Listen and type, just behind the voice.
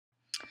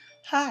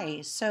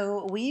Hi,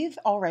 so we've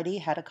already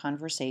had a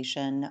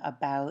conversation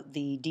about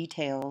the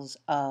details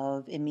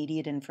of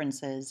immediate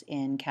inferences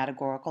in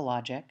categorical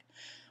logic.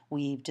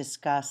 We've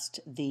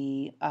discussed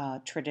the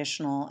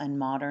traditional and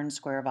modern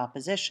square of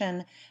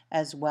opposition,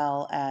 as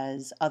well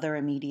as other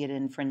immediate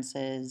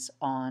inferences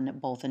on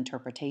both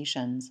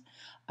interpretations.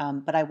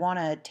 But I want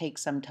to take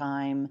some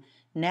time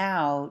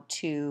now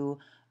to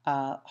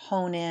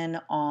hone in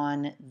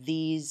on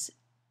these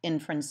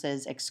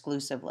inferences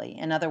exclusively.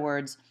 In other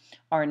words,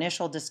 our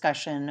initial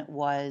discussion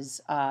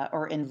was,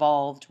 or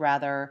involved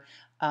rather,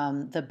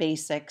 the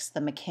basics,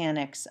 the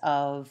mechanics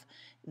of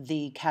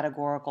the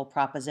categorical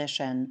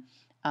proposition.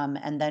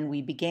 And then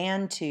we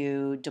began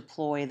to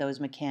deploy those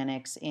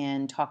mechanics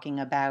in talking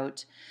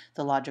about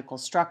the logical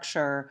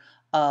structure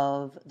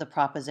of the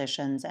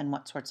propositions and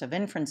what sorts of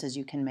inferences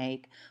you can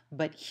make.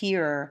 But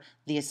here,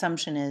 the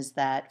assumption is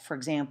that, for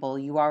example,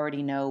 you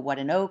already know what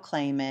an O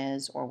claim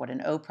is or what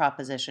an O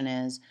proposition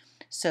is,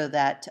 so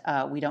that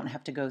we don't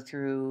have to go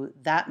through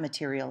that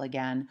material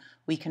again.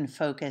 We can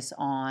focus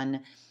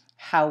on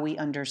how we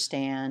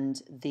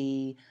understand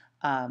the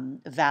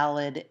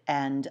valid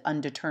and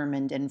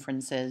undetermined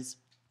inferences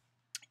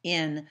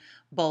in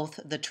both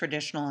the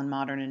traditional and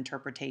modern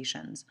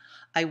interpretations.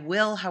 I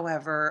will,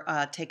 however,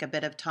 take a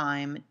bit of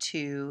time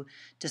to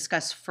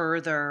discuss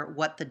further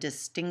what the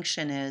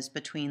distinction is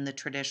between the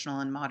traditional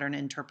and modern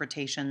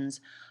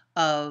interpretations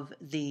of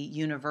the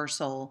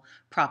universal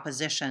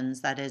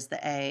propositions, that is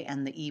the A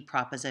and the E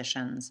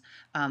propositions,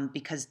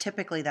 because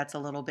typically that's a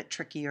little bit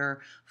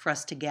trickier for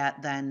us to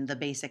get than the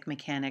basic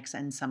mechanics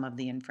and some of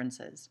the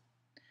inferences.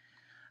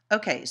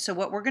 Okay, so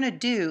what we're going to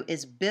do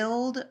is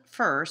build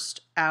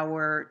first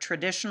our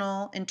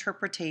traditional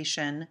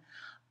interpretation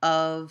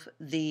of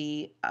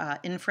the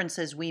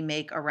inferences we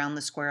make around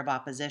the square of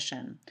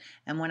opposition.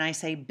 And when I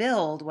say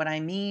build, what I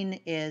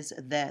mean is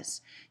this.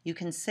 You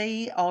can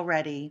see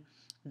already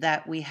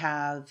that we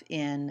have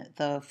in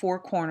the four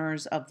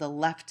corners of the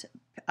left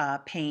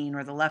pane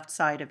or the left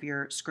side of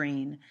your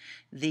screen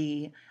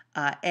the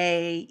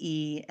A,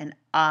 E, and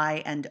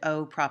I and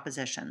O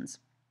propositions.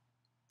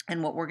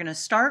 And what we're going to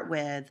start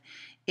with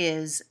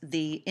is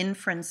the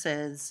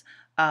inferences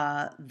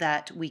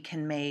that we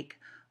can make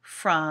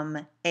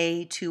from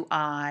A to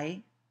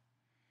I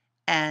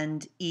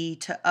and E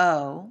to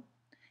O.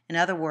 In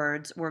other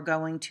words, we're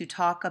going to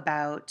talk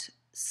about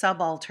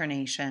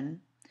subalternation,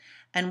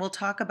 and we'll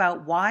talk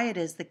about why it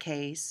is the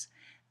case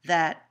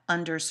that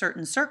under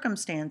certain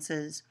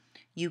circumstances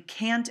you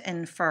can't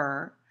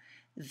infer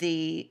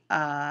the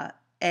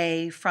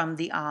A from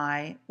the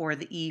I or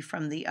the E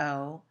from the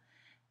O,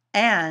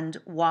 and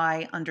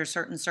why under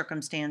certain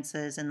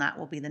circumstances, and that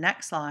will be the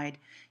next slide,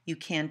 you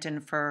can't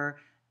infer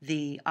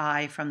the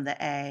I from the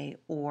A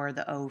or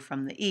the O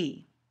from the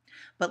E.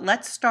 But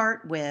let's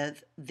start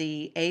with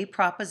the A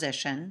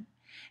proposition,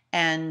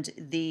 and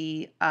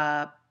the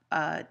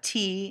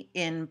T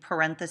in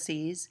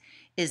parentheses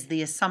is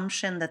the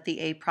assumption that the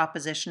A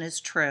proposition is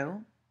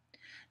true.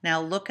 Now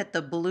look at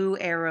the blue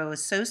arrow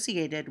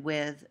associated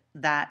with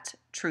that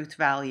truth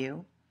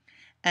value,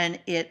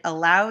 and it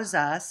allows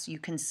us, you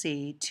can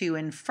see, to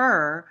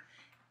infer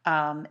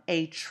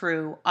a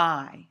true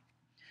I.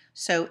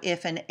 So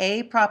if an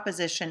A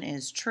proposition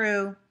is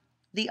true,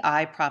 the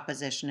I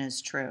proposition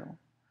is true.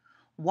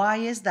 Why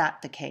is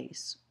that the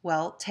case?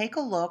 Well, take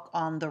a look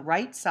on the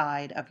right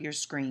side of your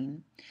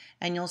screen,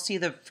 and you'll see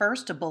the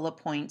first bullet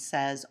point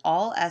says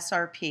all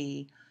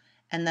SRP,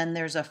 and then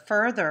there's a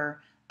further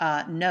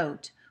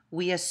note.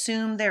 We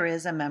assume there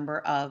is a member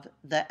of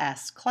the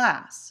S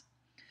class.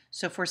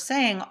 So if we're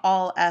saying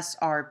all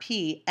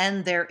SRP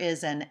and there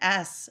is an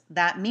S,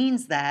 that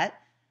means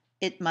that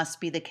it must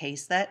be the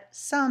case that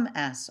some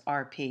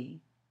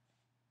SRP.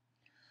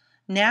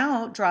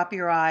 Now drop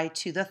your eye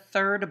to the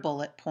third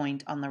bullet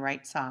point on the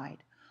right side.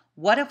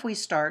 What if we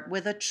start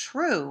with a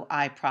true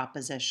I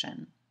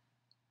proposition?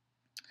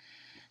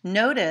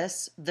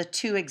 Notice the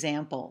two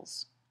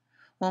examples.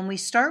 When we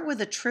start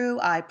with a true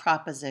I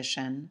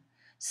proposition,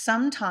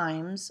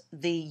 sometimes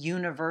the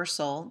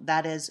universal,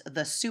 that is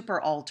the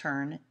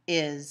superaltern,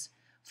 is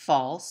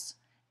false,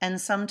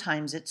 and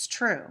sometimes it's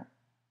true.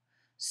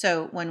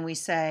 So when we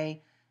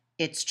say,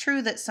 it's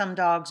true that some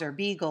dogs are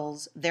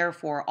beagles,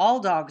 therefore all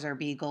dogs are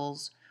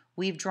beagles,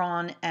 we've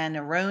drawn an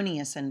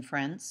erroneous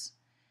inference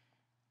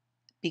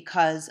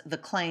because the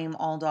claim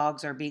all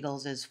dogs are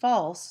beagles is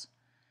false.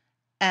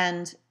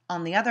 And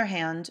on the other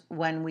hand,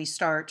 when we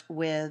start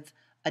with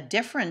a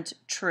different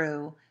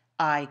true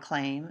I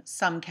claim,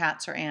 some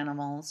cats are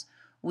animals,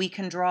 we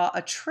can draw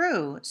a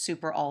true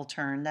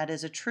superaltern, that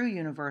is a true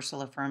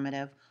universal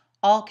affirmative,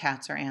 all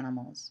cats are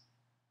animals.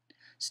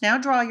 So now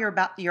draw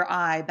your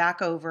eye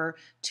back over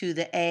to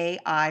the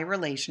A-I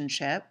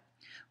relationship.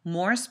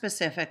 More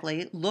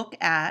specifically, look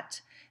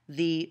at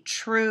the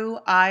true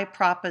I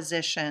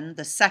proposition,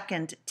 the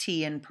second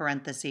T in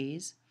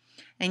parentheses,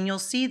 and you'll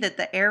see that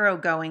the arrow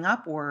going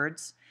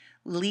upwards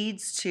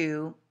leads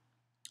to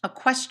a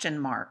question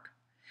mark,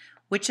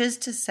 which is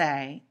to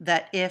say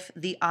that if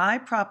the I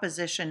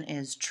proposition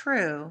is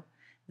true,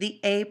 the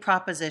A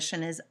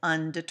proposition is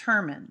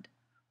undetermined.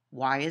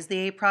 Why is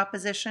the A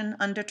proposition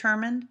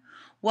undetermined?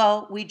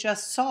 Well, we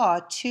just saw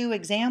two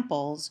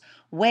examples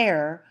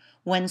where,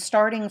 when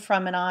starting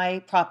from an I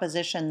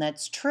proposition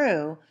that's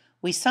true,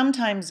 we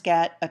sometimes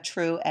get a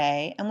true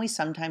A and we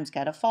sometimes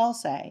get a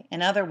false A.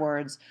 In other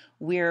words,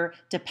 we're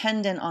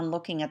dependent on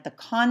looking at the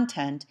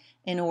content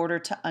in order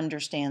to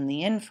understand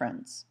the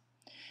inference.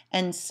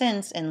 And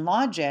since in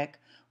logic,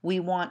 we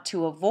want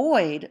to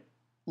avoid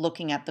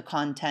looking at the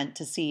content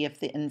to see if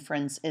the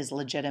inference is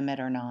legitimate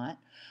or not,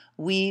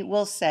 we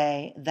will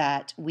say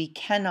that we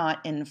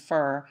cannot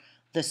infer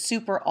the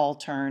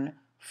superaltern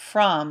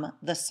from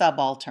the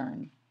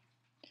subaltern.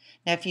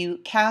 Now, if you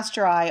cast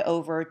your eye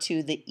over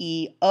to the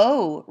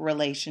EO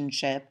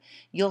relationship,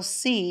 you'll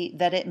see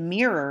that it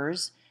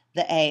mirrors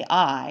the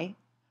AI,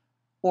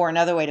 or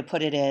another way to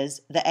put it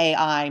is the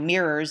AI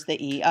mirrors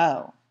the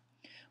EO.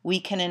 We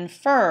can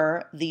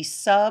infer the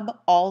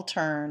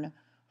subaltern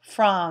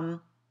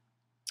from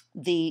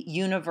the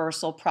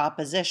universal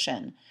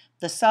proposition.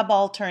 The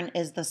subaltern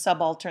is the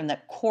subaltern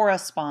that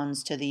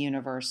corresponds to the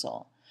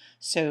universal.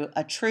 So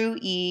a true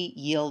E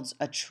yields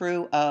a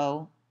true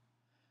O,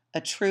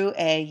 a true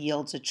A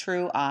yields a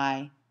true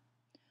I,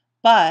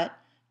 but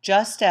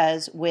just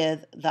as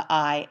with the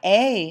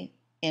IA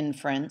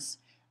inference,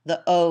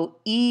 the OE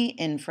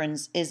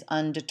inference is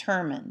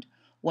undetermined.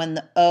 When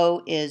the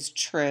O is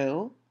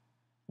true,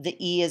 the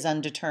E is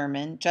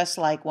undetermined, just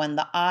like when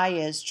the I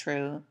is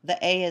true, the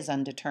A is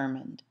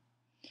undetermined.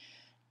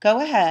 Go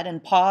ahead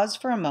and pause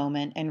for a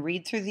moment and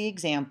read through the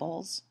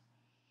examples.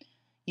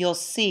 You'll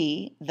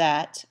see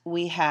that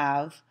we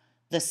have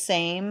the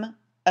same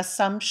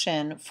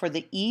assumption for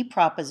the E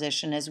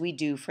proposition as we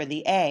do for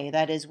the A.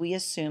 That is, we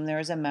assume there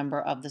is a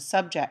member of the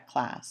subject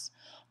class.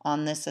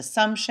 On this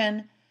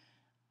assumption,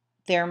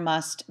 there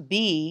must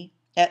be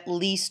at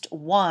least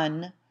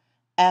one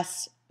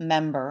S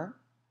member,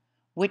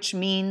 which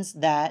means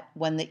that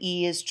when the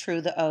E is true,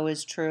 the O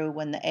is true.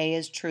 When the A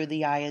is true,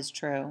 the I is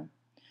true.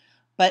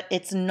 But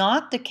it's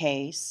not the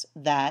case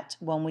that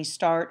when we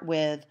start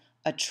with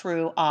a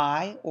true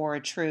I or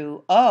a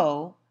true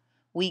O,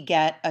 we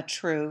get a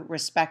true,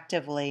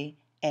 respectively,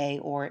 A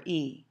or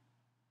E.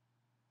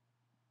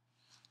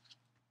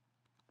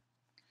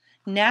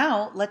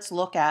 Now let's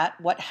look at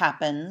what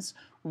happens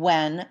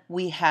when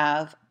we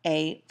have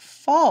a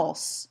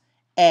false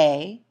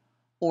A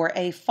or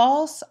a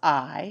false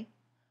I,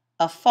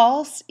 a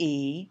false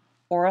E,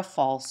 or a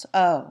false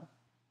O.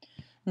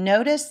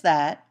 Notice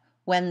that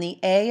when the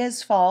A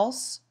is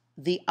false,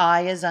 the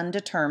I is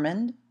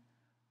undetermined.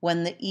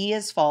 When the E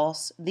is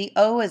false, the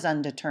O is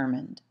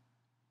undetermined.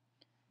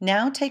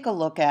 Now take a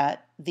look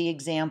at the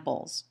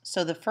examples.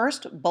 So the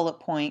first bullet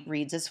point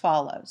reads as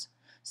follows.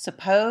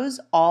 Suppose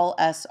all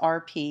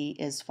SRP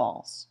is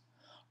false.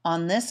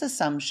 On this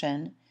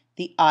assumption,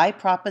 the I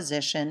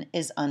proposition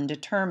is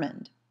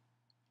undetermined.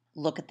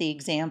 Look at the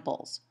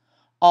examples.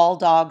 All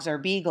dogs are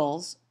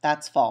beagles,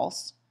 that's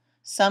false.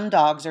 Some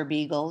dogs are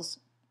beagles,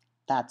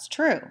 that's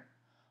true.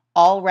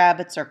 All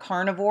rabbits are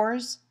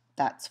carnivores,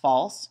 that's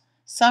false.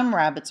 Some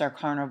rabbits are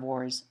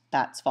carnivores,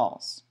 that's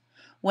false.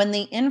 When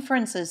the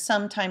inference is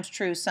sometimes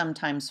true,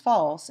 sometimes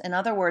false, in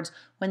other words,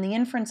 when the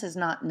inference is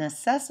not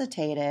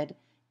necessitated,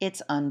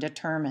 it's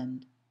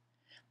undetermined.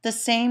 The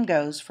same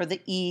goes for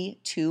the E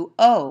to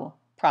O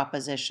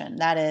proposition.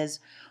 That is,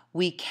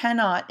 we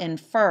cannot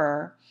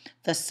infer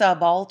the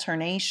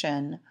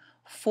subalternation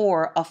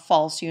for a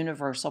false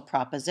universal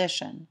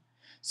proposition.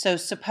 So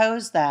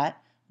suppose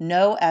that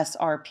no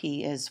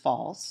SRP is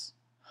false.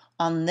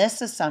 On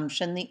this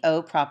assumption, the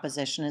O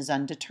proposition is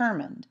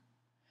undetermined.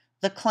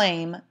 The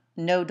claim,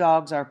 no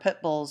dogs are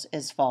pit bulls,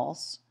 is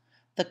false.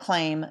 The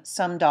claim,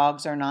 some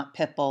dogs are not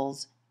pit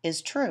bulls,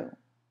 is true.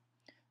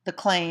 The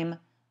claim,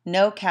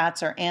 no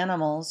cats are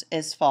animals,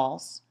 is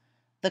false.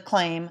 The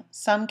claim,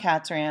 some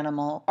cats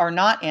are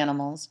not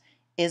animals,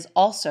 is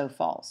also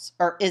false,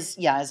 is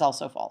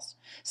also false.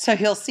 So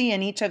you'll see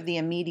in each of the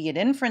immediate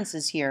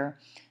inferences here,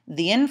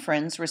 the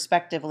inference,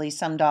 respectively,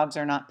 some dogs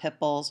are not pit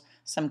bulls,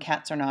 some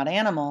cats are not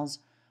animals,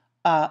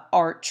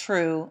 are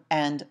true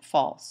and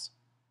false.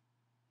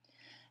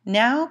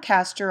 Now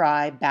cast your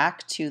eye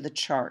back to the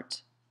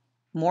chart.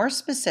 More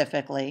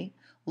specifically,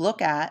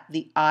 look at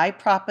the I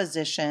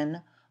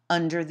proposition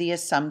under the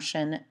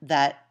assumption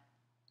that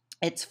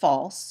it's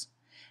false,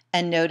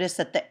 and notice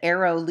that the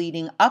arrow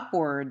leading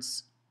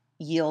upwards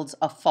yields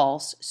a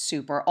false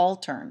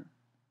superaltern.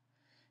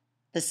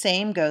 The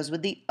same goes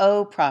with the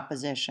O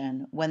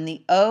proposition. When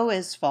the O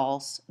is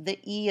false, the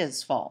E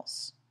is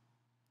false.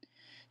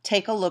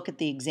 Take a look at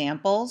the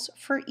examples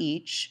for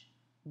each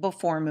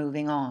before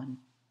moving on.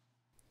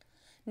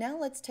 Now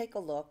let's take a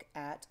look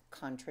at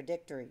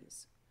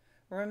contradictories.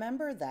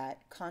 Remember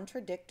that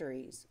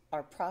contradictories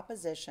are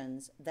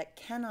propositions that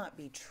cannot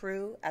be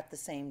true at the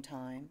same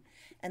time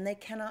and they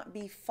cannot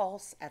be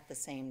false at the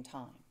same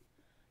time.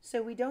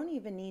 So we don't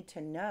even need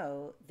to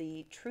know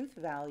the truth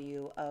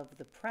value of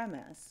the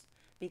premise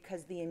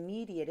because the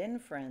immediate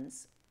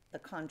inference, the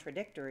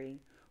contradictory,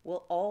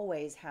 will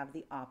always have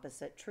the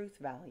opposite truth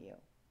value.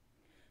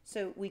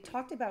 So we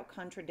talked about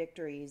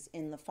contradictories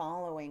in the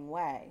following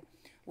way.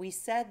 We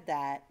said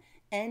that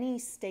any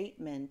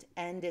statement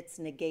and its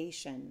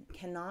negation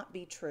cannot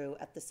be true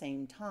at the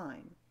same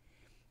time.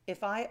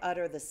 If I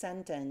utter the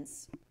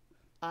sentence,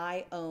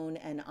 I own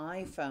an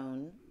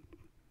iPhone,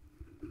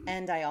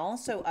 and I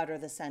also utter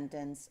the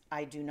sentence,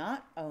 I do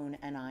not own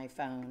an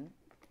iPhone,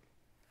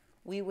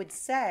 we would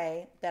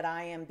say that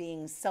I am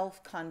being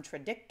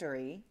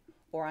self-contradictory,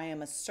 or I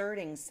am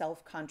asserting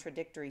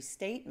self-contradictory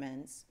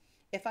statements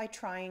if I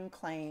try and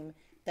claim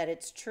that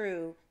it's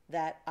true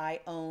that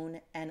I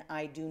own and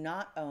I do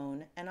not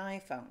own an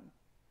iPhone.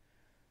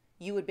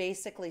 You would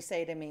basically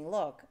say to me,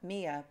 look,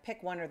 Mia,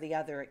 pick one or the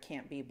other, it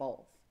can't be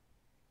both.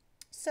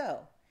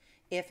 So,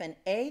 if an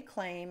A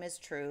claim is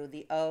true,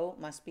 the O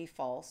must be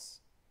false,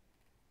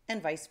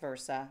 and vice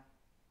versa.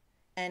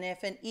 And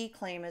if an E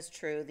claim is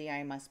true, the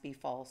I must be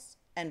false,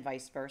 and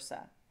vice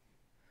versa.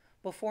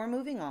 Before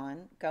moving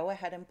on, go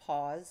ahead and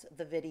pause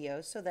the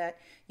video so that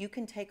you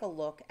can take a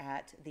look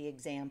at the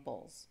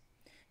examples.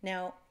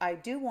 Now, I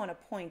do want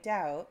to point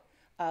out,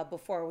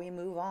 before we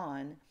move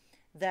on,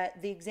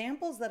 that the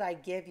examples that I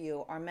give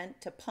you are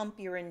meant to pump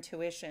your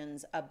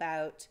intuitions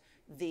about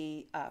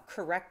the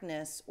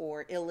correctness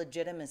or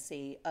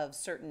illegitimacy of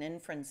certain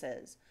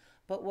inferences.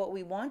 But what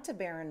we want to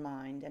bear in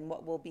mind, and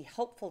what will be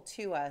helpful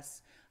to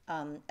us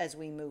as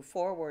we move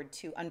forward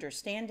to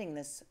understanding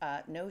this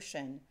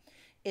notion,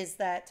 is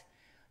that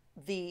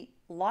the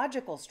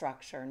logical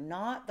structure,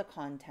 not the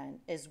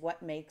content, is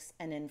what makes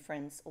an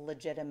inference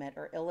legitimate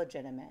or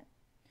illegitimate.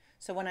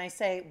 So when I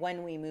say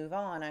when we move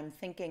on, I'm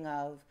thinking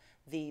of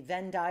the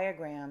Venn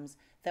diagrams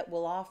that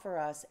will offer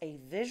us a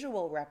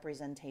visual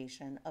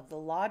representation of the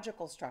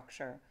logical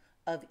structure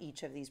of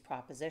each of these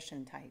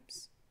proposition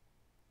types.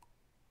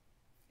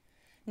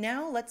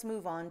 Now let's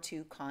move on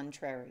to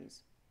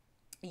contraries.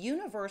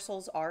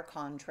 Universals are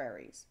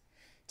contraries.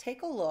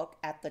 Take a look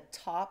at the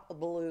top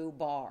blue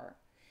bar.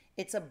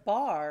 It's a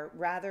bar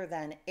rather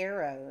than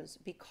arrows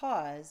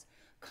because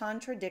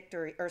contraries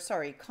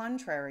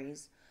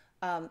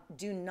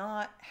do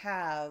not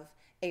have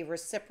a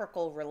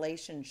reciprocal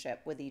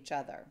relationship with each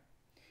other.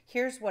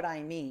 Here's what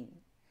I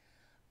mean.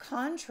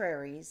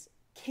 Contraries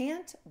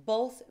can't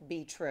both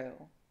be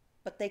true,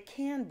 but they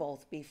can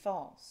both be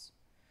false.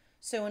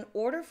 So in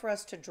order for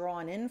us to draw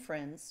an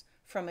inference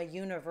from a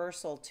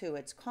universal to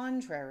its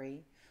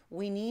contrary,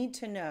 we need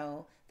to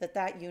know that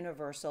that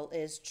universal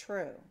is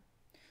true.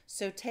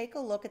 So take a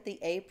look at the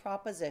A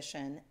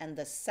proposition and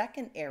the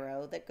second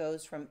arrow that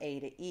goes from A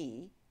to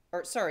E,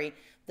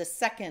 the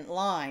second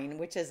line,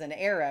 which is an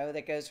arrow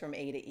that goes from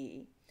A to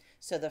E.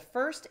 So the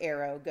first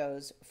arrow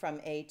goes from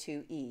A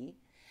to E,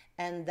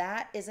 and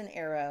that is an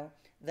arrow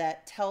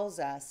that tells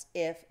us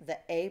if the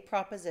A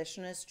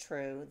proposition is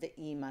true, the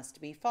E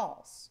must be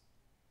false.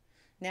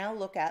 Now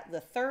look at the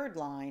third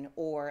line,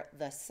 or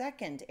the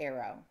second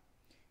arrow.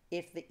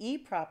 If the E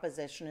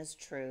proposition is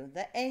true,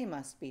 the A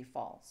must be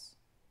false.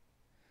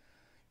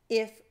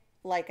 If,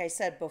 like I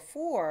said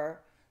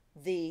before,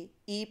 the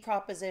E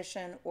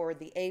proposition or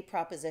the A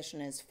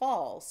proposition is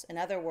false, in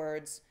other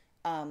words,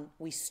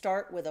 we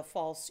start with a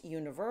false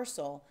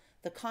universal,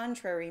 the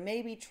contrary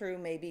may be true,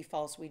 may be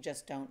false, we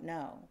just don't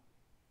know.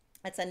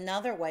 That's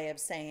another way of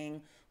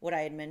saying what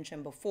I had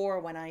mentioned before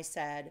when I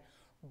said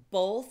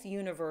both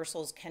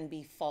universals can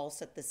be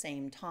false at the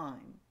same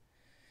time.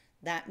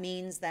 That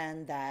means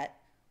then that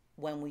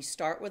when we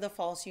start with a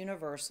false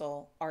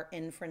universal, our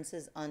inference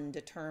is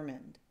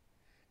undetermined.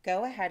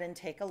 Go ahead and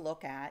take a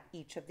look at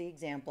each of the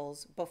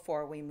examples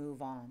before we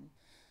move on.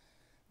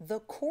 The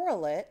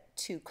correlate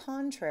to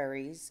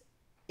contraries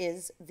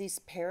is this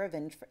pair of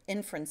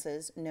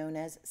inferences known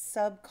as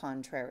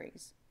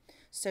subcontraries.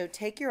 So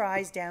take your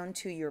eyes down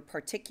to your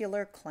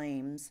particular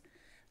claims,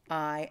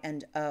 I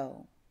and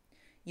O.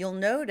 You'll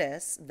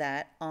notice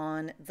that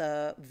on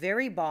the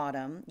very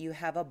bottom, you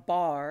have a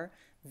bar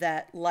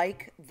that,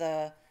 like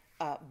the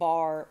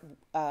bar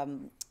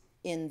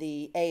in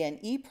the A and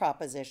E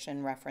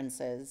proposition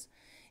references,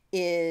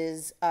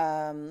 is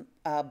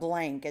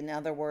blank. In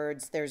other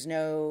words, there's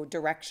no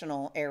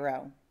directional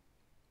arrow.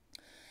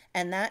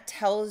 And that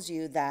tells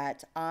you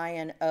that I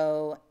and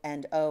O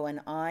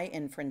and I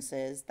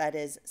inferences, that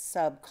is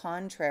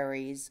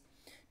subcontraries,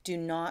 do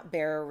not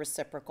bear a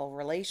reciprocal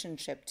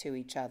relationship to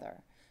each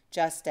other,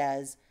 just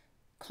as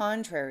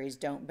contraries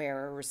don't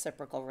bear a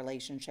reciprocal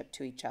relationship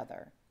to each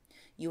other.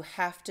 You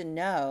have to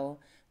know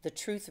the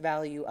truth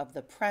value of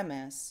the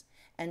premise,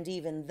 and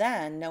even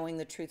then, knowing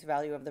the truth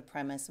value of the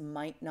premise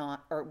might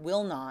not or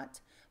will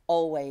not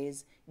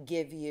always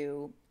give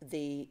you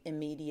the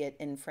immediate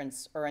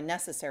inference or a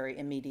necessary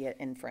immediate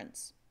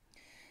inference.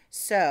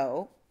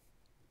 So,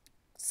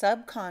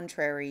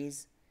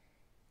 subcontraries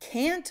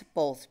can't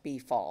both be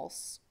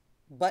false,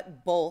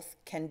 but both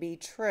can be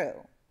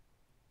true.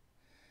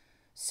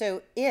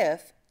 So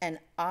if an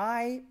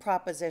I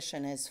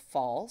proposition is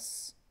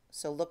false,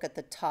 so look at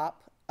the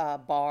top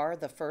bar,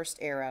 the first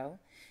arrow.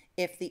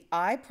 If the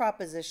I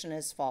proposition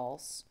is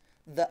false,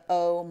 the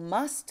O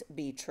must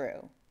be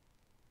true.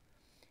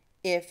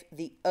 If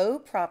the O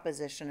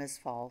proposition is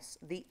false,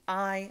 the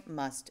I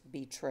must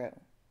be true.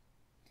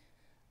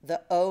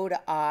 The O to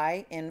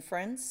I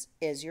inference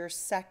is your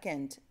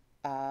second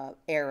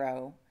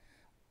arrow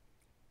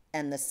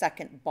and the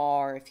second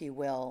bar, if you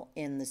will,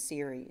 in the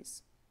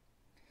series.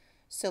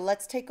 So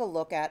let's take a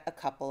look at a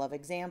couple of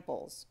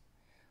examples.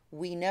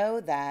 We know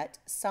that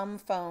some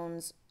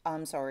iPhones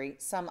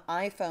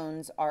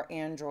are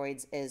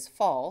Androids is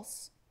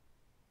false.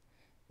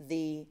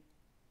 The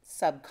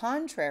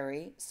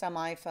subcontrary, some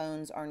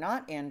iPhones are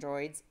not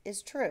Androids,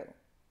 is true.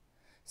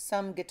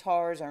 Some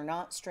guitars are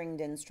not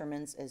stringed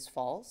instruments is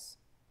false.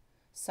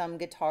 Some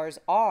guitars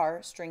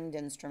are stringed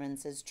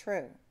instruments is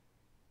true.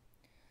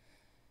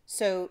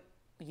 So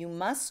you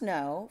must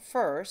know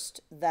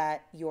first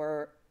that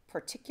your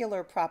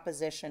particular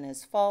proposition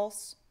is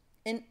false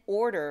in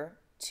order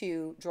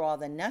to draw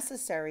the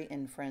necessary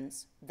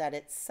inference that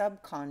its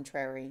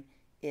subcontrary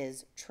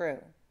is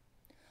true.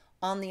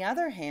 On the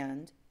other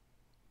hand,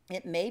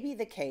 it may be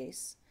the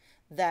case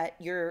that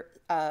your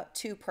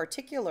two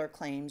particular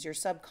claims, your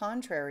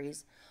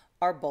subcontraries,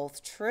 are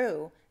both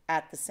true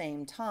at the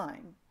same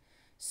time.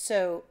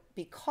 So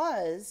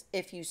because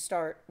if you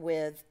start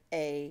with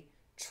a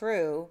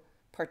true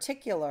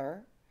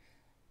particular,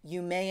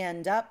 you may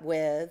end up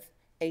with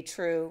a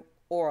true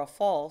or a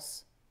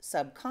false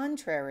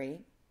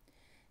subcontrary,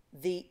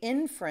 the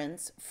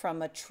inference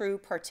from a true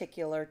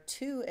particular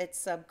to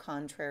its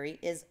subcontrary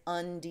is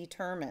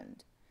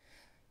undetermined.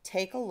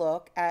 Take a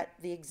look at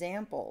the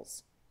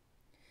examples.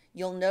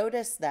 You'll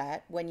notice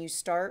that when you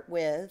start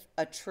with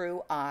a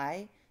true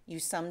I, you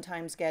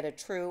sometimes get a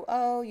true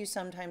O, you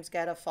sometimes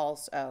get a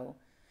false O.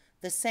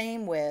 The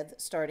same with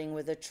starting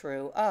with a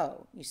true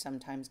O. You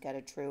sometimes get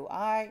a true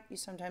I, you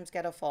sometimes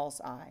get a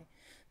false I.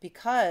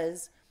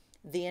 Because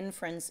the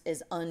inference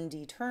is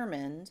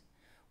undetermined,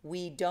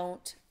 we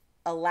don't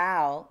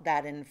allow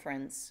that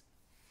inference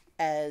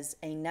as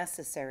a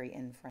necessary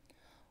inference.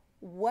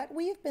 What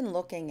we've been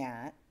looking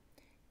at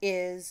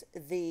is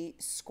the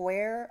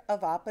square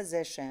of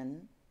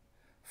opposition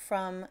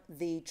from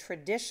the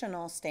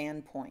traditional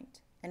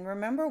standpoint. And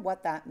remember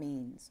what that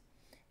means.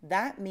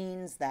 That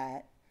means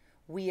that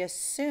we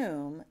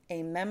assume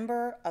a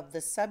member of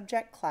the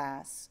subject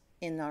class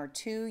in our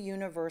two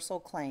universal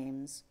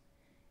claims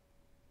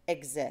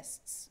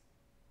exists.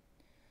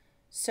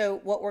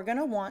 So what we're going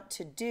to want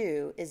to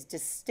do is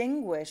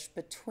distinguish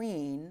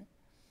between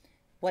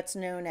what's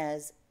known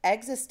as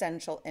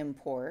existential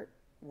import,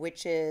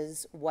 which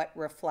is what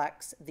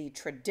reflects the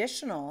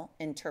traditional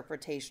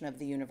interpretation of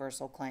the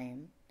universal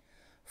claim,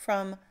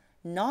 from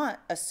not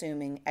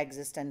assuming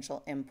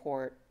existential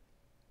import,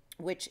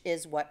 which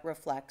is what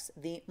reflects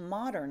the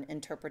modern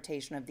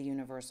interpretation of the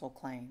universal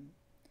claim.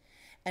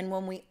 And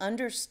when we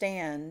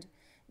understand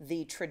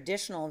the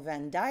traditional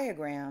Venn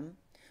diagram,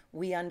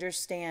 we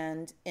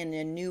understand in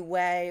a new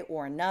way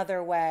or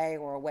another way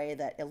or a way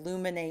that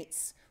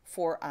illuminates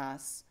for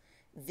us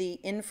the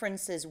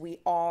inferences we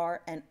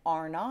are and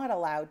are not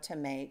allowed to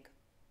make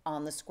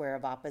on the square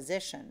of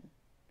opposition.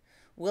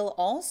 We'll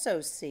also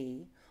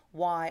see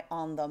why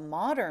on the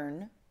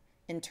modern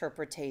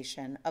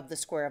interpretation of the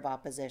square of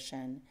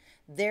opposition,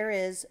 there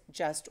is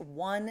just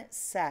one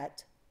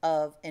set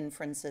of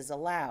inferences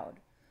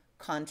allowed,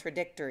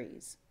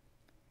 contradictories,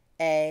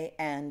 A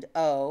and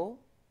O,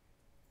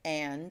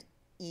 and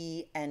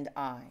E and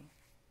I.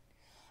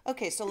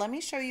 Okay, so let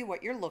me show you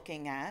what you're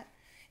looking at.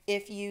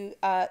 If you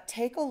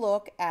take a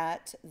look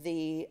at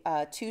the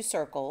two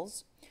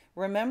circles,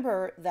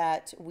 remember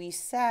that we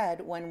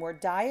said when we're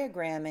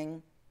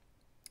diagramming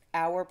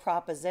our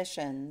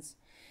propositions,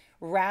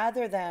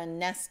 rather than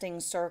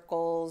nesting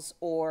circles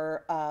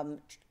or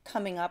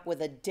coming up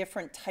with a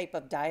different type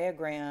of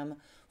diagram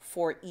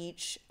for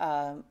each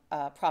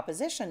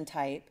proposition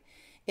type,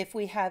 if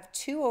we have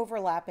two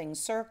overlapping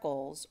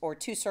circles or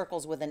two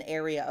circles with an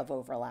area of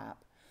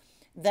overlap,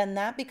 then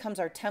that becomes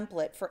our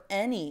template for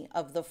any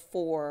of the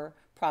four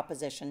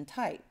proposition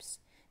types.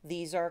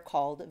 These are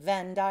called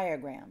Venn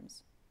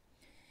diagrams.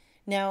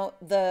 Now,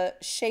 the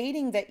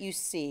shading that you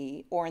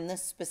see, or in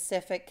this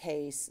specific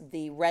case,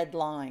 the red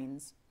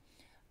lines,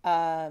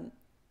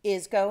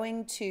 is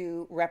going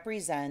to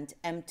represent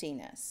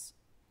emptiness.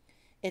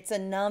 It's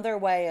another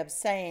way of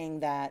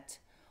saying that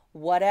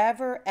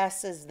whatever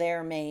S's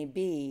there may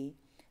be,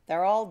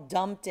 they're all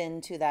dumped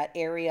into that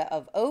area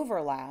of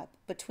overlap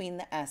between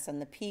the S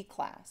and the P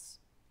class.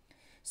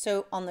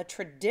 So on the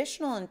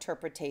traditional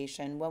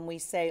interpretation, when we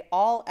say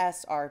all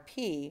S are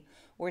P,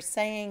 we're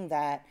saying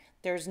that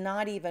there's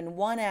not even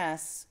one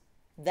S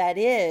that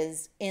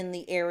is in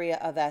the area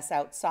of S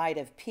outside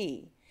of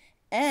P.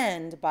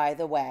 And by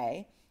the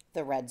way,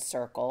 the red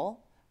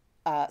circle,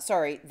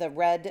 the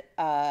red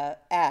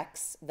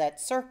X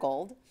that's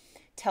circled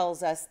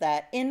tells us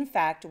that in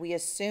fact we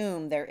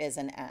assume there is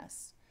an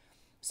S.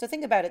 So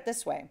think about it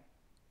this way.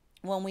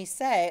 When we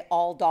say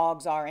all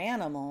dogs are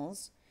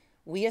animals,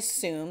 we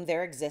assume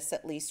there exists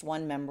at least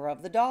one member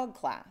of the dog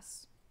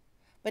class.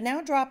 But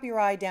now drop your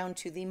eye down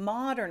to the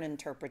modern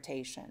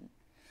interpretation.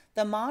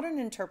 The modern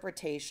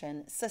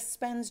interpretation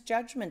suspends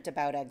judgment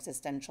about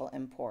existential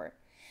import.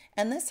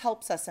 And this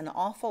helps us an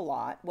awful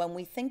lot when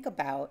we think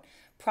about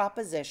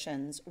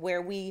propositions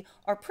where we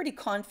are pretty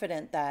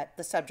confident that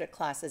the subject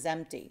class is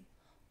empty.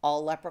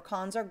 All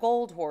leprechauns are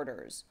gold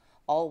hoarders.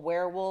 All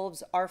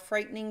werewolves are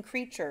frightening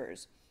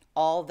creatures.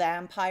 All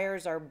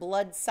vampires are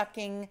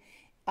blood-sucking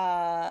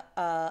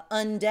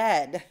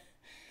undead.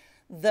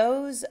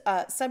 Those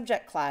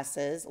subject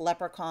classes,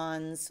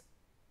 leprechauns,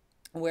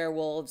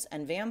 werewolves,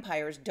 and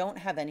vampires, don't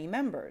have any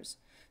members.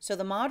 So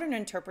the modern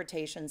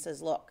interpretation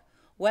says, look,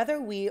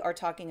 whether we are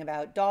talking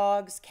about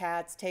dogs,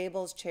 cats,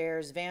 tables,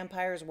 chairs,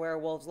 vampires,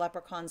 werewolves,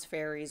 leprechauns,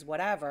 fairies,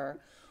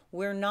 whatever,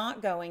 we're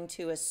not going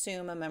to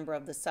assume a member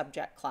of the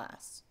subject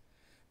class.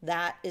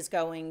 That is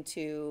going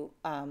to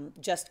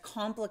just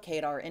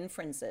complicate our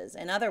inferences.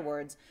 In other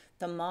words,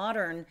 the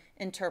modern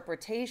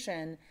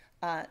interpretation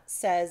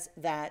says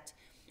that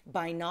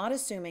by not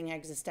assuming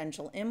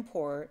existential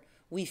import,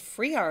 we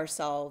free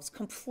ourselves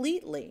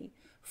completely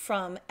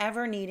from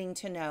ever needing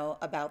to know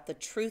about the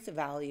truth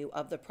value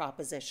of the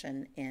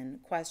proposition in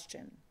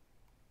question.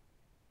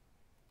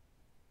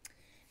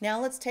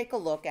 Now let's take a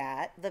look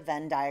at the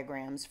Venn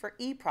diagrams for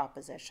E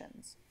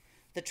propositions.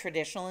 The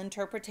traditional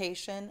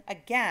interpretation,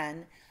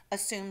 again,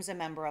 assumes a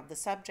member of the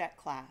subject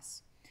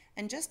class.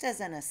 And just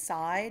as an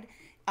aside,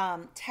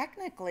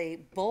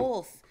 technically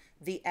both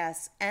the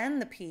S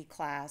and the P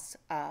class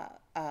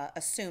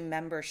assume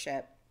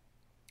membership.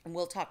 And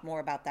we'll talk more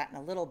about that in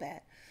a little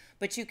bit.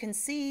 But you can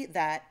see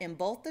that in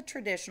both the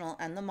traditional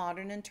and the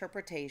modern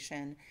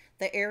interpretation,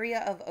 the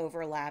area of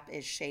overlap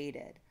is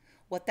shaded.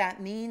 What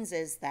that means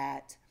is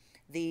that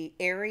the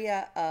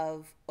area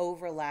of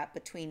overlap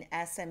between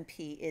S and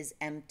P is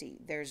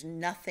empty. There's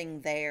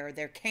nothing there.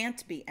 There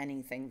can't be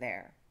anything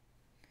there.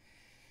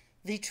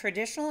 The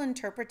traditional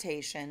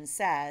interpretation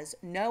says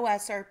no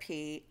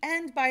SRP,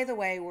 and by the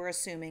way, we're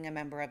assuming a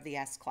member of the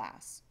S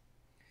class.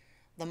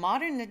 The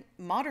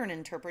modern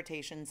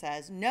interpretation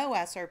says no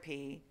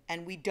SRP,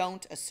 and we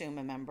don't assume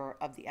a member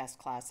of the S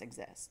class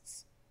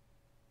exists.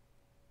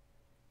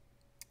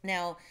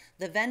 Now,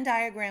 the Venn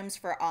diagrams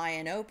for I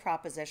and O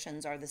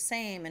propositions are the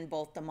same in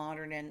both the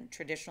modern and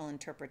traditional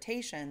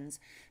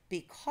interpretations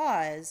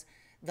because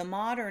the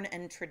modern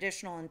and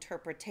traditional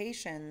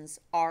interpretations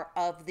are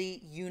of the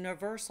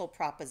universal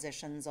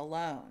propositions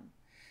alone.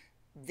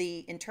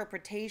 The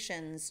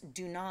interpretations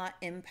do not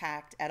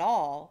impact at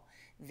all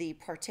the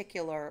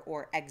particular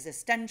or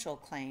existential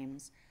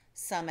claims,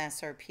 some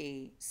S are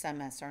P,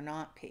 some S are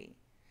not P.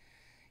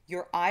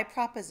 Your I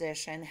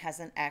proposition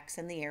has an X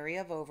in the area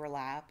of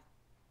overlap,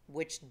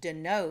 which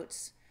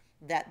denotes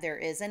that there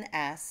is an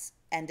S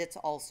and it's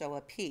also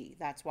a P.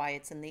 That's why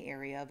it's in the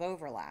area of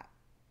overlap.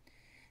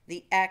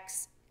 The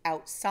X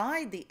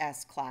outside the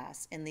S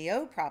class in the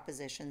O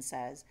proposition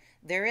says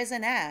there is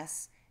an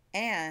S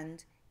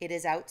and it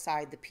is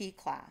outside the P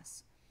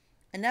class.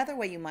 Another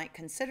way you might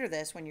consider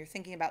this when you're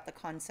thinking about the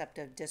concept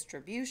of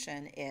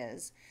distribution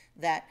is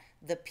that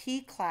the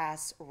P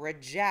class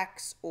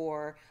rejects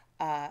or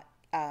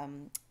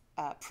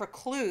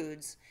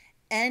precludes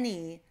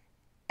any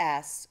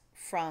S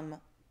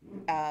from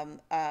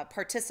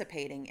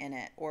participating in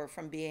it or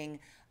from being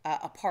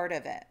a part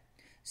of it.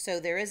 So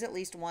there is at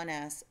least one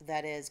S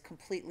that is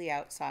completely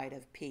outside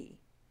of P.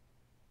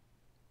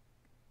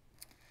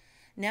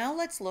 Now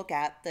let's look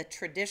at the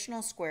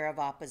traditional square of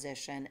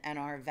opposition and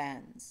our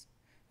Venns.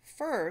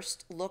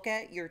 First, look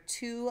at your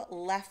two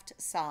left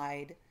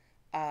side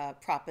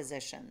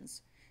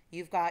propositions.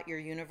 You've got your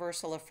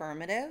universal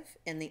affirmative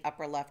in the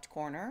upper left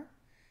corner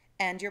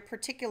and your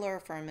particular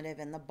affirmative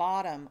in the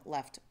bottom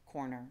left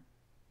corner.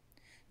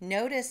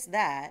 Notice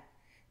that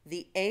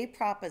the A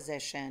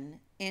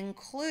proposition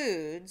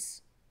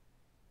includes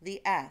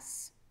the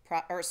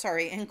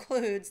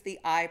includes the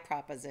I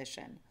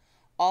proposition.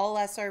 All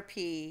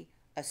SRP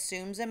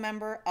assumes a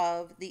member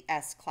of the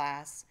S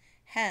class.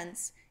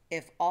 Hence,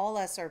 if all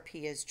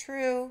SRP is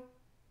true,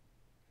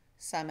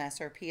 some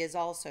SRP is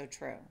also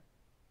true.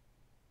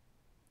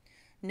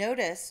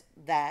 Notice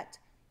that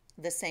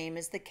the same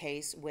is the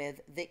case with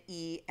the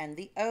E and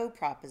the O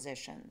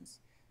propositions.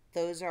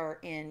 Those are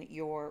in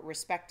your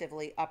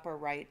respectively upper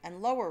right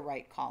and lower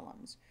right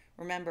columns.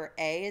 Remember,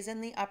 A is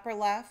in the upper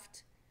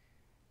left,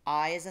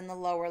 I is in the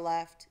lower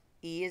left,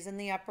 E is in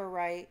the upper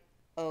right,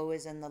 O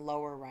is in the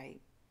lower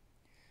right.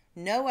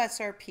 No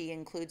SRP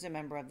includes a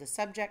member of the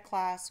subject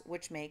class,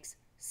 which makes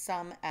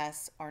some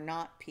S are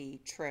not P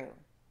true.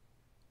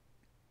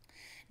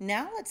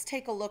 Now let's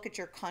take a look at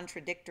your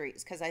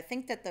contradictories, because I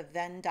think that the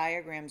Venn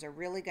diagrams are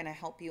really going to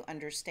help you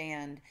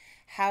understand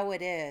how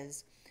it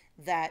is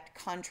that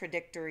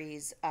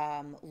contradictories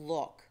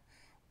look,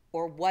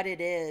 or what it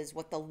is,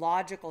 what the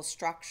logical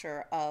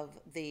structure of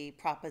the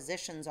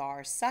propositions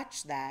are,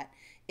 such that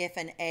if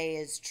an A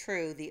is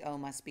true, the O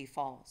must be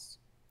false.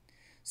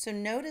 So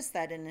notice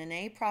that in an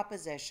A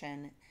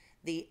proposition,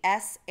 the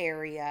S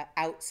area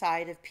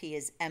outside of P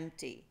is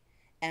empty.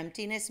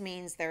 Emptiness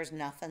means there's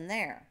nothing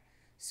there.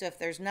 So if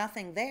there's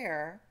nothing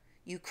there,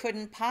 you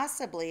couldn't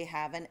possibly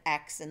have an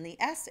X in the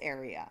S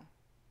area.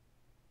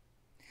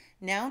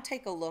 Now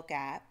take a look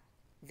at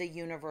the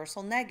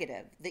universal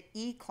negative, the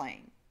E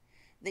claim.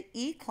 The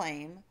E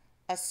claim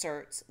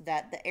asserts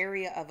that the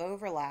area of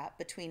overlap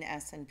between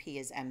S and P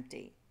is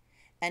empty.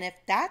 And if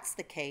that's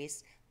the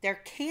case,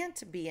 there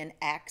can't be an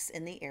X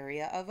in the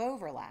area of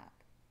overlap.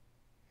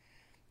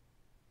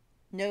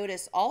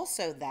 Notice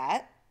also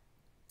that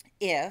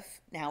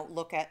now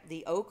look at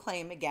the O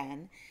claim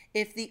again,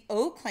 if the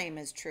O claim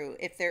is true,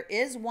 if there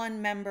is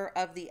one member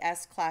of the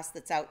S class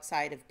that's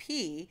outside of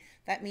P,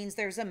 that means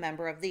there's a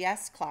member of the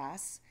S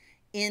class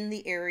in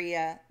the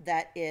area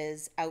that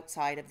is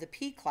outside of the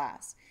P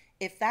class.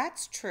 If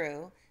that's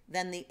true,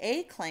 then the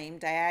A claim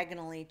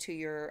diagonally to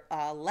your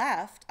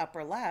left,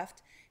 upper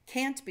left,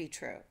 can't be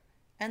true.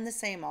 And the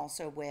same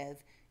also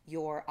with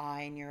your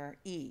I and your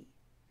E.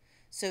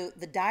 So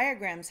the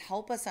diagrams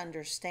help us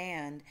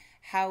understand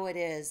how it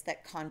is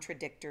that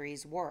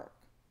contradictories work.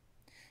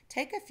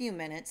 Take a few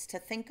minutes to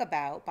think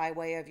about, by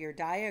way of your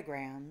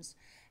diagrams,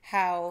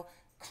 how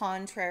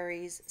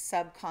contraries,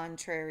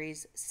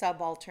 subcontraries,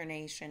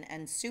 subalternation,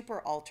 and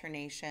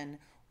superalternation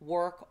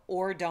work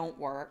or don't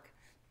work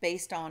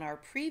based on our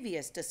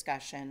previous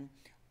discussion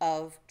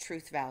of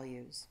truth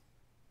values.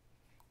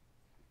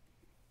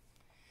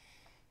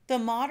 The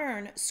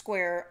modern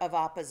square of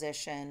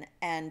opposition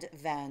and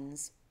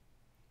Venns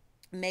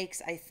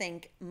makes, I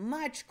think,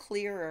 much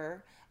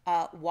clearer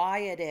why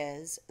it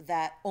is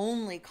that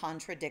only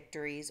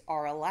contradictories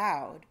are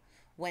allowed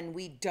when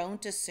we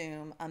don't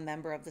assume a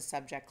member of the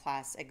subject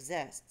class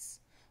exists.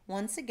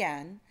 Once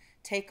again,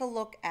 take a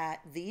look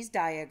at these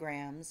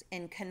diagrams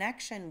in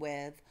connection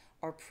with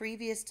our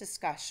previous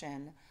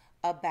discussion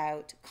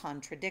about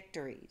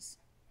contradictories.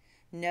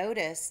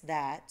 Notice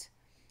that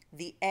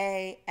the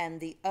A and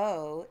the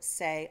O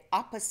say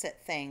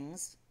opposite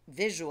things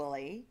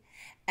visually,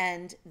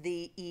 and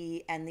the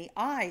E and the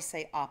I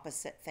say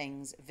opposite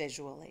things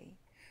visually.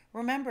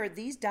 Remember,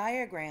 these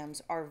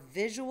diagrams are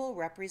visual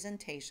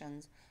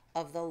representations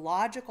of the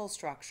logical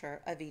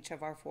structure of each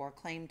of our four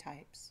claim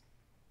types.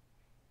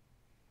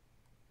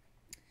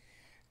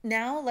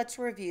 Now let's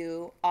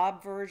review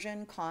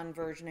obversion,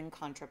 conversion, and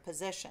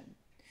contraposition.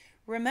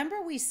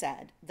 Remember, we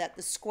said that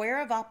the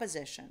square of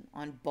opposition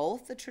on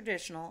both the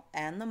traditional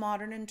and the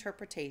modern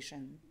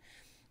interpretation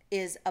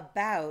is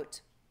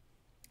about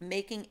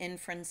making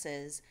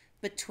inferences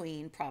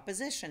between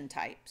proposition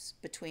types,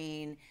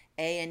 between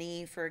A and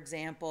E, for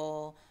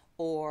example,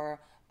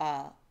 or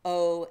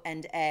O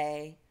and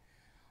A.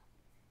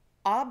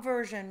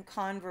 Obversion,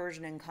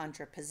 conversion, and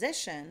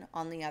contraposition,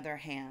 on the other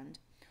hand,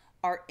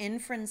 are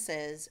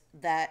inferences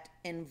that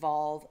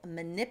involve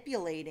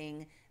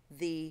manipulating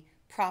the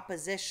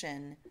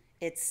proposition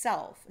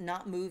itself,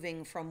 not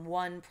moving from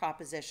one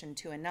proposition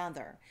to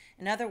another.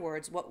 In other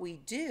words, what we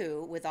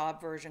do with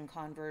obversion,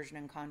 conversion,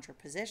 and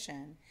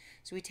contraposition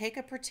is we take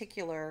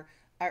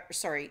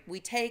we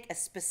take a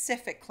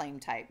specific claim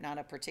type, not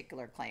a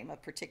particular claim. A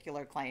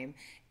particular claim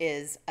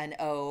is an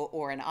O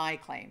or an I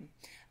claim.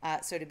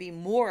 So to be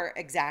more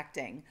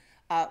exacting,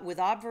 with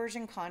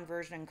obversion,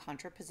 conversion, and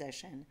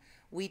contraposition,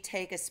 we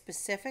take a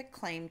specific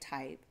claim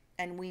type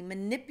and we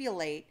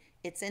manipulate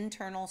its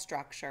internal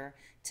structure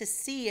to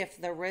see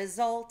if the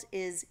result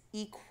is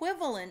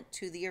equivalent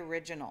to the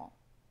original.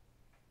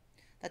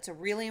 That's a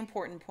really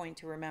important point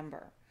to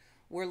remember.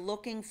 We're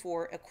looking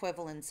for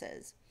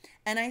equivalences.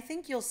 And I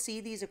think you'll see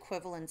these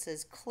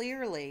equivalences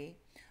clearly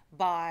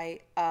by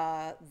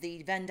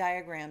the Venn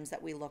diagrams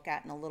that we look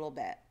at in a little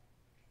bit.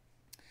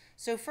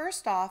 So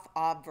first off,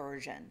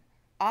 obversion.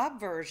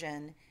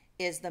 Obversion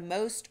is the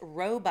most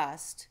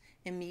robust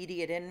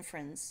immediate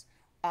inference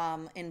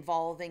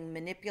involving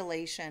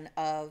manipulation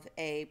of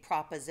a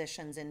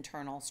proposition's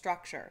internal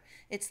structure.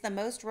 It's the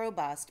most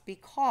robust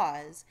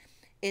because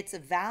it's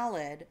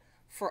valid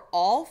for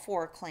all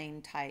four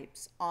claim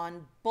types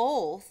on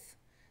both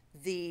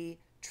the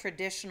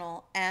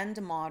traditional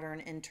and modern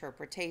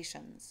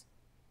interpretations.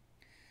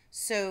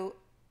 So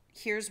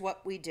here's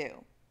what we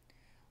do.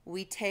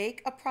 We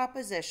take a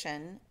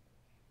proposition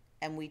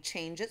and we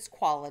change its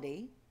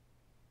quality.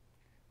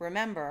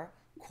 Remember,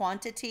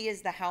 quantity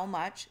is the how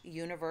much,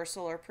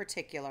 universal or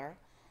particular.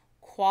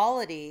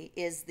 Quality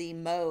is the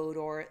mode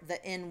or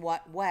the in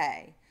what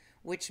way,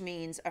 which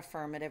means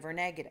affirmative or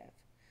negative.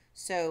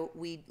 So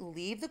we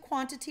leave the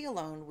quantity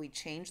alone, we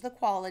change the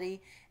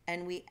quality,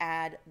 and we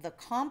add the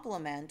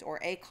complement or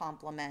a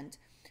complement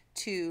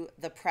to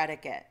the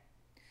predicate.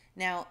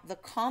 Now, the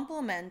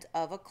complement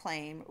of a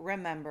claim,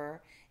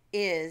 remember,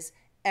 is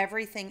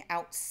everything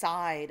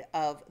outside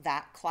of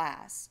that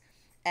class.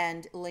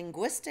 And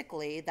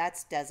linguistically,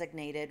 that's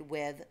designated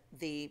with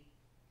the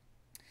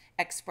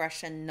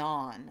expression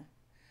non.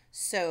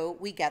 So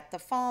we get the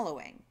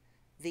following.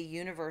 The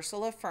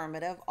universal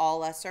affirmative,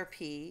 all S are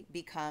P,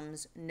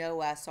 becomes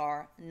no S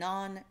are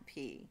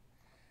non-P.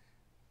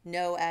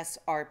 No S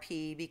are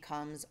P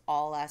becomes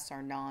all S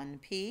are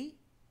non-P.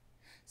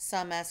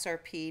 Some S are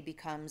P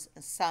becomes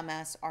some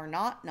S are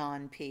not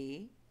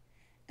non-P.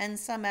 And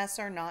some S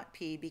are not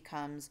P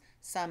becomes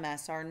some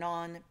S are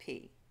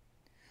non-P.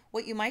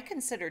 What you might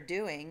consider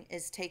doing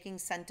is taking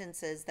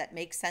sentences that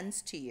make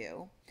sense to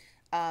you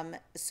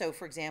So,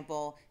 for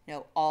example,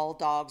 all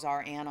dogs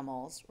are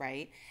animals,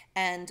 right?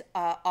 And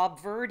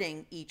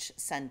obverting each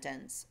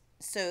sentence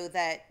so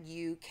that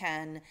you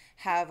can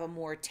have a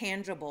more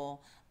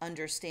tangible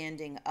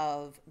understanding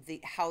of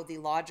how the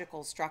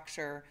logical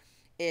structure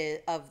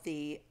of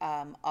the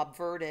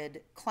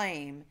obverted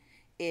claim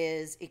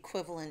is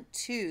equivalent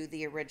to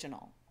the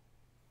original.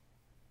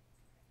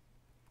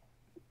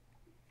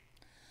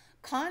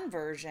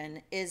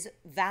 Conversion is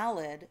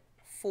valid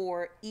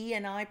for E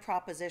and I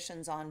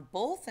propositions on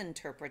both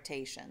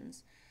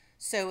interpretations.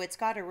 So it's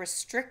got a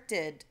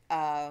restricted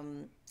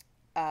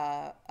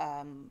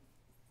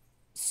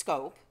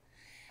scope.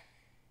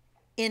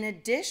 In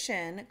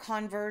addition,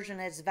 conversion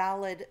is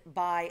valid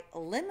by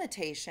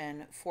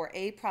limitation for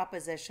A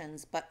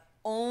propositions, but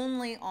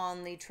only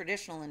on the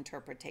traditional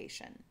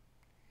interpretation.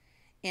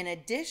 In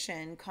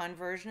addition,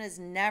 conversion is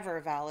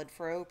never valid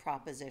for O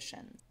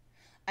propositions.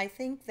 I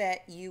think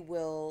that you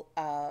will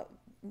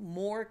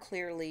more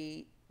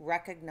clearly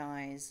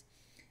recognize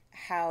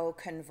how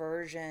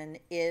conversion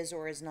is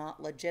or is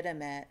not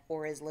legitimate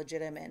or is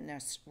legitimate in a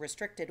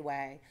restricted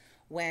way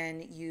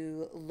when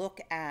you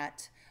look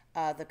at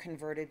the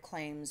converted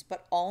claims,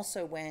 but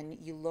also when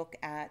you look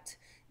at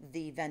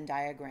the Venn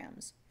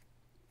diagrams.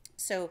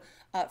 So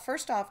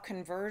first off,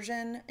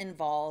 conversion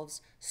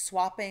involves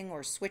swapping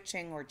or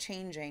switching or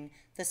changing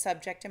the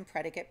subject and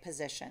predicate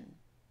position.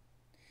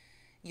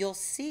 You'll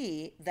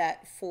see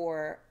that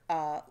for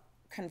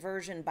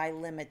conversion by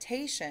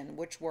limitation,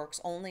 which works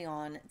only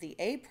on the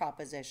A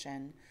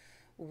proposition,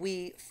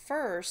 we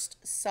first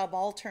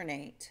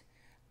subalternate.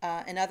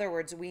 In other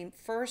words, we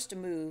first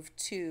move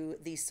to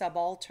the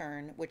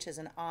subaltern, which is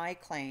an I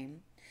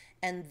claim,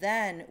 and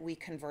then we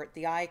convert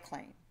the I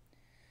claim.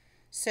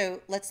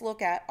 So let's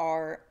look at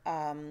our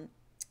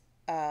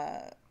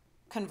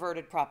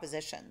converted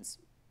propositions.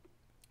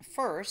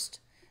 First,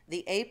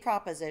 the A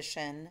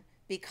proposition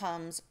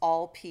becomes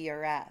all P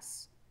or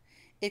S.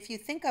 If you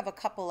think of a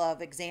couple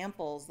of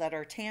examples that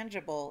are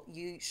tangible,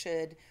 you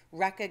should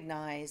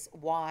recognize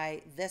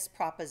why this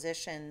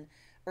proposition,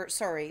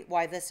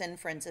 why this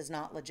inference is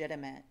not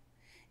legitimate.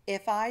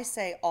 If I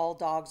say all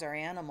dogs are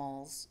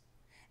animals,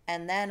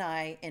 and then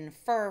I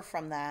infer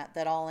from that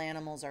that all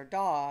animals are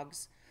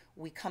dogs,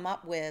 we come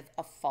up with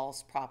a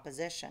false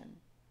proposition.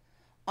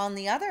 On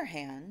the other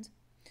hand,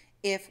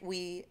 if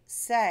we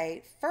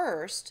say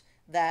first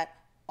that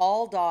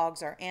all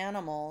dogs are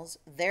animals,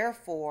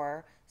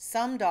 therefore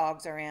some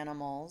dogs are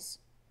animals,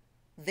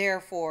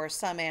 therefore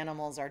some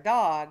animals are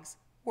dogs,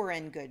 we're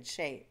in good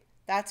shape.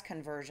 That's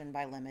conversion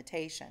by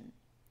limitation.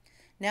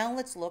 Now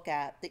let's look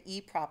at the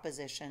E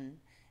proposition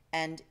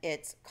and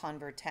its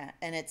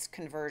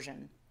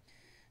conversion.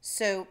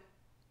 So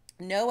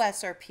no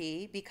S or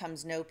P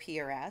becomes no P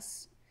or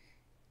S.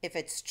 If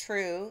it's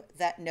true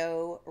that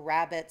no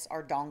rabbits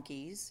are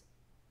donkeys,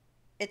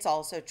 it's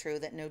also true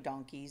that no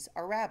donkeys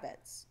are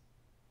rabbits.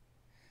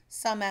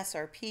 Some S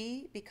or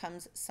P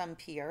becomes some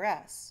P or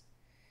S.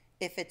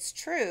 If it's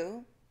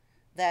true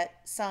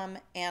that some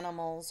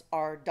animals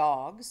are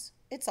dogs,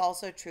 it's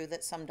also true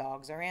that some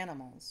dogs are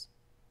animals.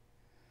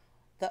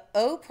 The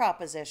O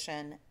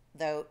proposition,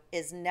 though,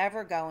 is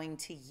never going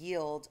to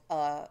yield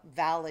a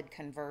valid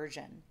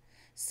conversion.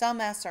 Some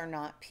S are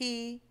not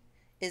P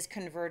is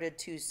converted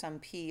to some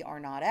P are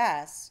not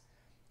S,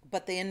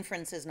 but the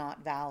inference is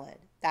not valid.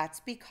 That's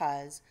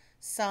because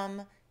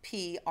some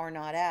P are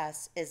not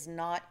S is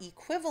not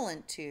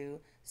equivalent to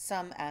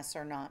some S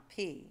are not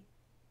P.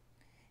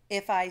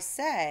 If I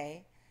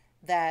say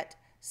that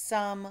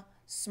some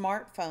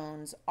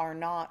smartphones are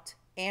not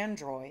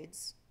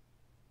Androids,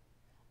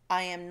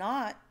 I am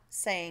not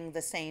saying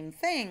the same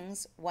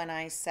things when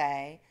I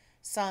say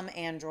some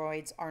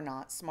Androids are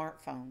not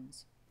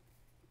smartphones.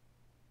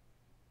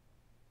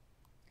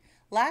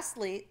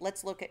 Lastly,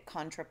 let's look at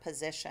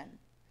contraposition.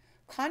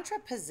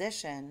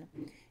 Contraposition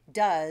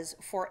does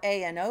for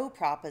A and O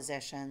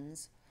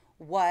propositions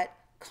what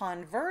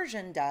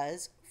conversion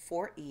does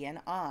for E and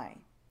I.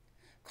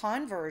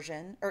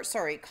 Contraposition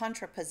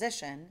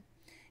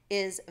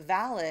is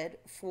valid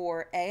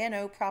for A and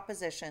O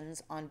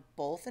propositions on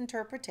both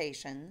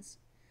interpretations,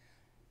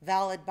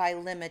 valid by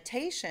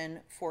limitation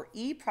for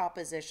E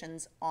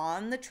propositions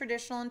on the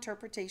traditional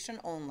interpretation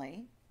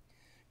only,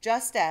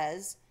 just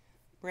as,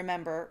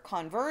 remember,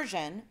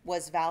 conversion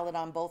was valid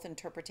on both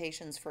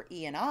interpretations for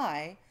E and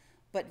I,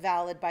 but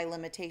valid by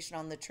limitation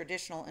on the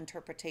traditional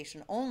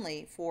interpretation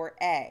only for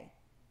A.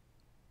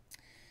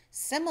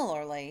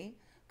 Similarly,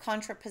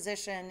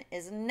 contraposition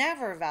is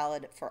never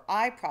valid for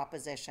I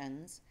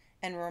propositions,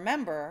 and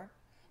remember,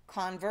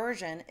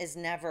 conversion is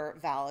never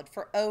valid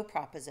for O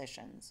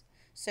propositions.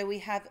 So we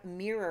have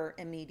mirror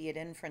immediate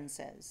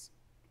inferences.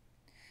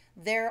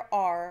 There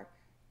are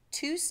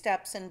two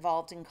steps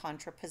involved in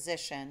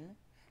contraposition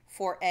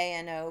for A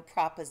and O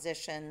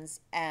propositions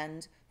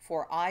and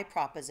for I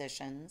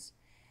propositions,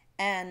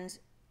 and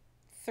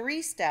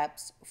 3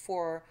 steps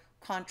for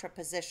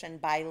contraposition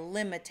by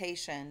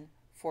limitation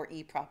for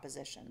E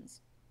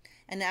propositions.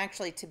 And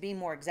actually, to be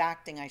more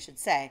exacting, I should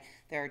say,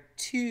 there are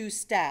 2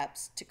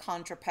 steps to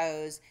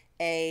contrapose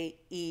A,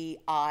 E,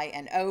 I,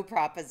 and O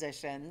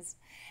propositions.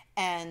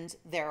 And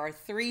there are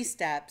 3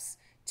 steps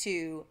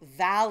to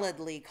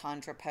validly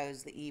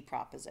contrapose the E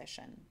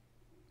proposition.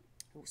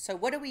 So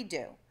what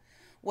do?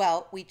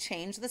 Well, we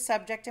change the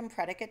subject and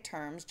predicate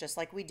terms just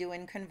like we do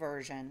in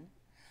conversion,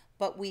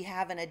 but we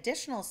have an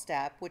additional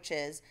step, which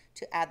is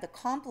to add the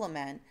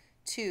complement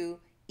to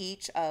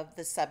each of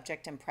the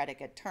subject and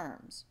predicate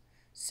terms.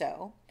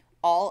 So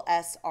all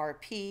S are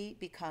P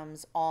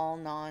becomes all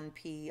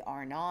non-P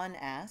are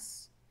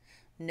non-S.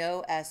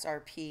 No S are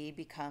P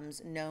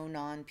becomes no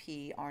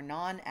non-P are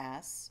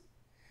non-S.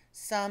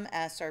 Some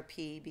S are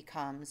P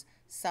becomes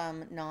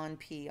some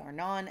non-P are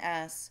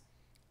non-S.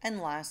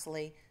 And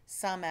lastly,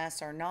 some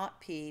S are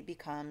not P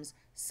becomes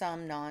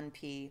some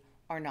non-P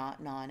are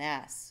not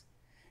non-S.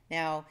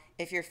 Now,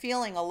 if you're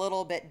feeling a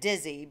little bit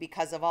dizzy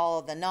because of all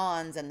of the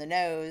nons and the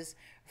nos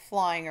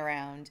flying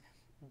around,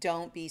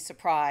 don't be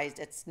surprised.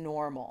 It's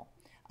normal.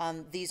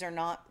 These are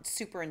not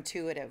super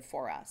intuitive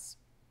for us.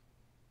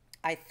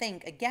 I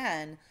think,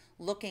 again,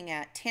 looking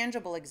at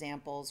tangible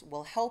examples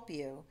will help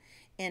you.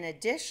 In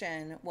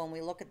addition, when we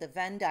look at the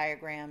Venn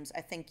diagrams,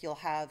 I think you'll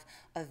have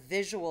a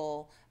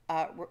visual,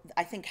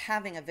 I think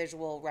having a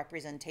visual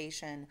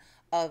representation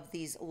of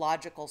these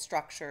logical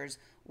structures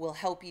will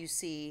help you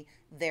see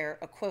their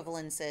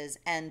equivalences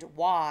and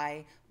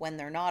why, when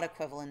they're not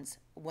equivalent,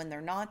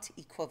 they're not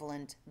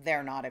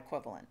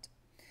equivalent.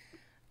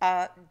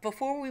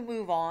 Before we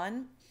move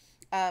on,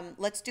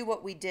 let's do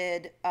what we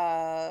did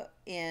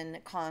in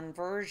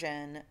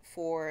conversion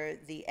for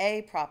the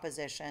A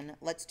proposition.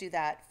 Let's do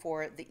that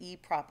for the E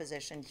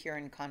proposition here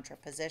in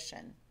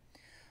contraposition.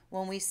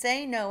 When we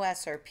say no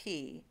S or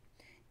P,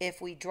 if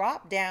we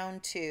drop down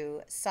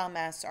to some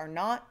S are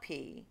not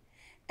P,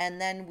 and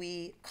then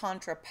we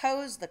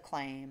contrapose the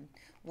claim,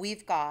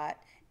 we've got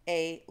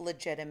a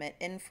legitimate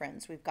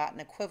inference. We've got an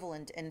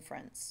equivalent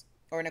inference,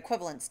 or an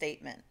equivalent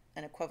statement,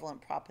 an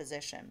equivalent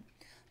proposition.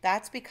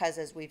 That's because,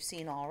 as we've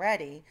seen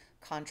already,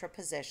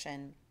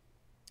 contraposition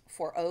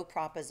for O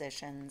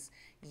propositions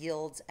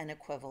yields an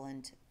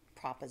equivalent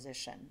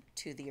proposition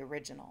to the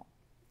original.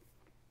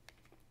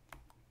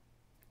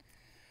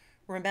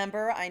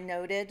 Remember, I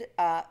noted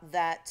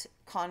that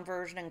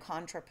conversion and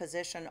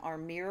contraposition are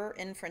mirror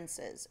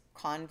inferences.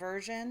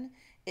 Conversion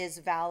is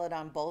valid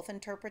on both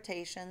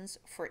interpretations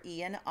for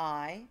E and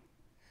I.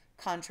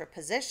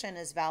 Contraposition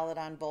is valid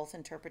on both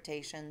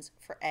interpretations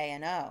for A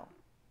and O.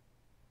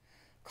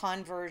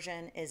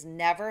 Conversion is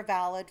never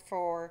valid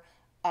for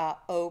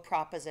O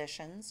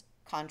propositions.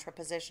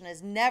 Contraposition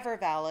is never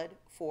valid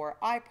for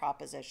I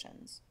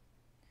propositions.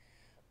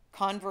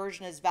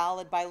 Conversion is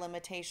valid by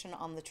limitation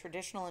on the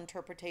traditional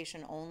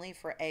interpretation only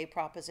for A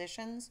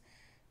propositions.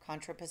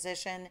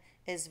 Contraposition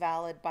is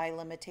valid by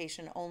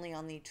limitation only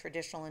on the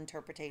traditional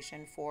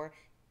interpretation for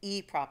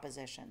E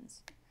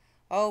propositions.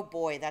 Oh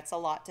boy, that's a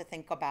lot to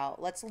think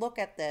about. Let's look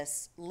at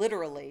this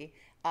literally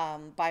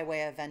by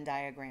way of Venn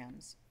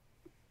diagrams.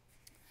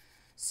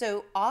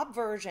 So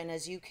obversion,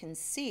 as you can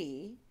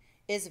see,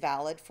 is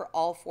valid for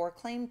all 4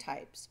 claim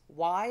types.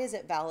 Why is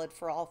it valid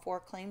for all 4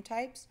 claim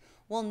types?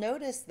 Well,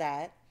 notice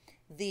that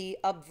the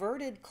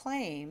obverted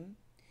claim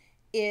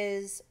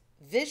is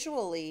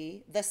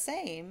visually the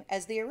same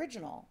as the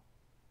original.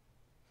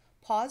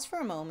 Pause for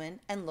a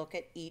moment and look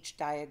at each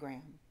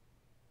diagram.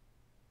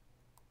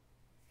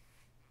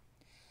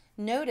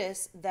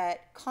 Notice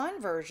that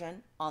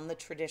conversion on the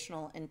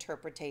traditional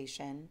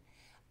interpretation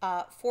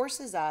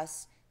forces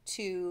us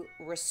to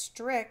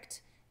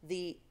restrict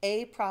the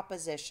A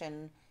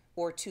proposition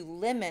or to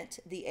limit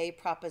the A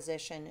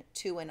proposition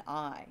to an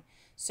I.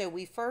 So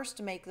we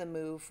first make the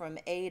move from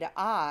A to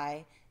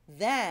I,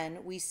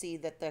 then we see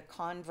that the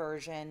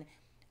conversion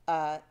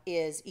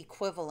is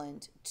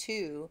equivalent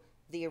to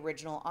the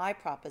original I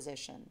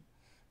proposition.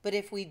 But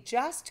if we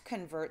just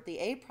convert the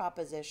A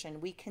proposition,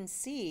 we can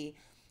see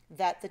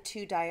that the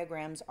 2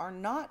 diagrams are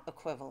not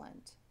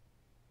equivalent.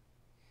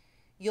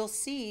 You'll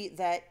see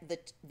that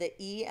the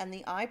E and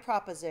the I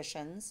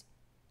propositions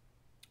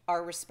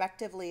are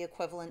respectively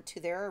equivalent to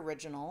their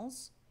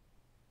originals.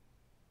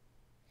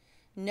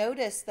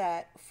 Notice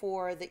that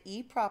for the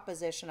E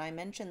proposition, I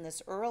mentioned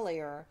this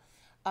earlier,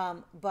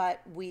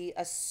 but we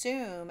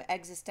assume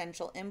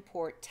existential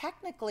import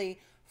technically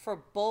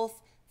for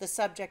both the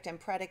subject and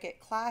predicate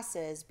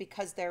classes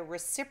because they're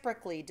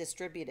reciprocally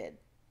distributed.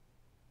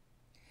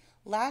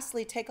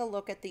 Lastly, take a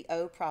look at the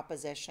O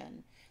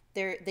proposition.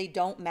 They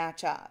don't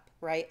match up,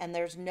 right? And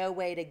there's no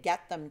way to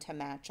get them to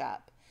match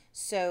up.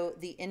 So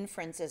the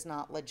inference is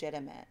not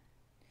legitimate.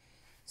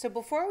 So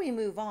before we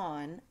move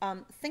on,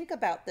 think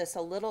about this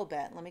a little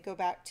bit. Let me go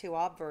back to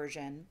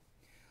obversion.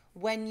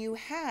 When you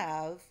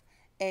have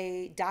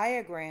a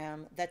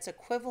diagram that's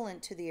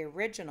equivalent to the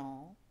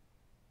original,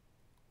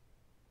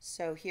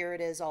 so here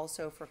it is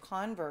also for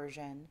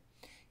conversion,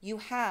 you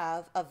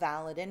have a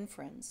valid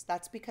inference.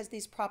 That's because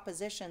these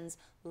propositions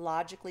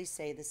logically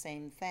say the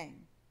same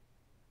thing.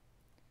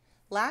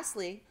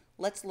 Lastly,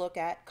 let's look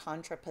at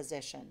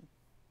contraposition.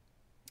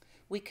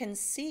 We can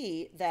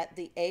see that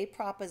the A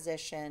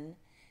proposition,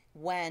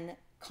 when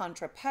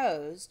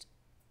contraposed,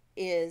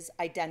 is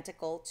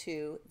identical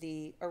to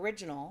the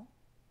original.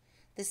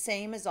 The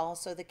same is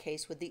also the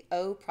case with the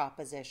O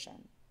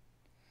proposition.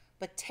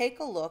 But take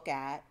a look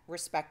at,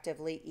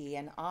 respectively, E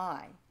and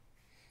I.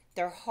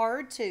 They're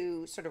hard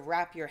to sort of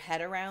wrap your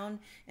head around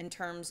in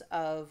terms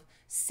of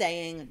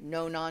saying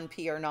no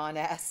non-P or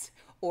non-S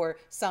or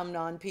some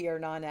non-P or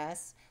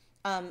non-S.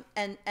 And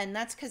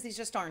that's because these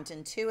just aren't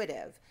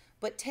intuitive.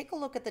 But take a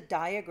look at the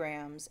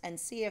diagrams and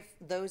see if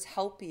those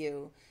help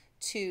you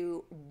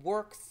to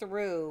work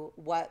through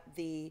what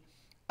the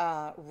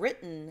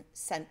written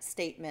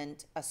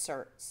statement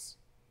asserts.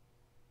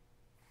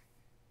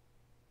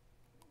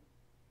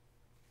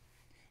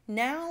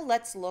 Now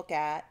let's look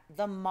at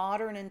the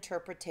modern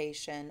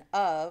interpretation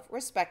of,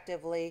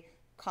 respectively,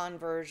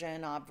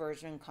 conversion,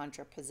 obversion, and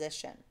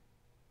contraposition.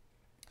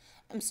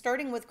 I'm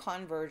starting with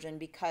conversion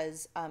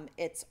because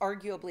it's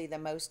arguably the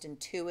most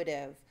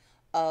intuitive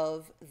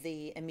of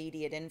the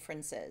immediate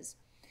inferences.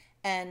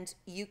 And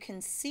you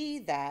can see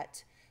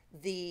that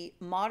the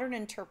modern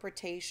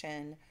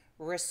interpretation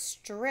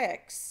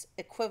restricts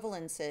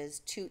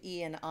equivalences to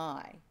E and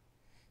I.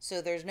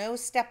 So there's no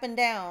stepping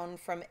down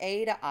from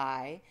A to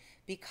I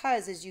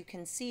because, as you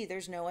can see,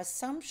 there's no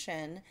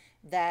assumption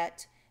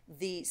that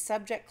the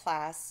subject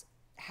class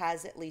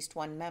has at least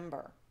one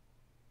member.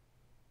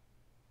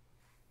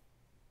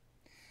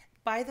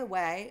 By the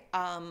way,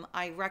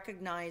 I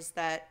recognize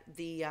that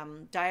the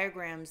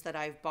diagrams that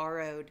I've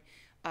borrowed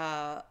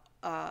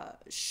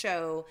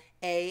show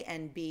A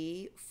and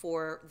B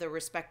for the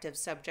respective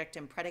subject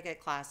and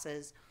predicate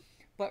classes.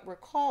 But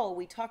recall,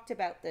 we talked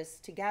about this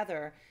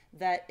together,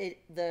 that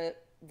the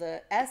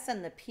S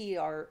and the P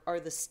are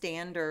the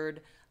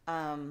standard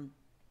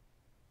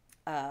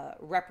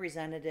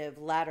representative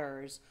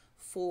letters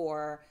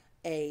for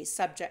a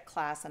subject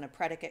class and a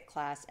predicate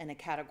class and a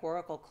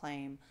categorical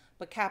claim,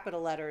 but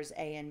capital letters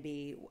A and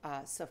B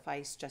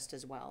suffice just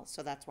as well.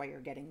 So that's why you're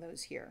getting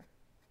those here.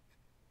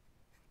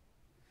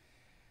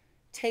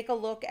 Take a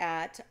look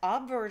at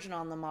obversion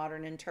on the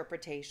modern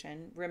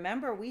interpretation.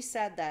 Remember, we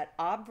said that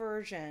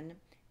obversion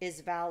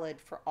is valid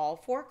for all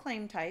four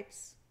claim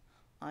types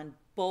on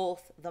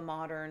both the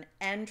modern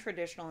and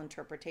traditional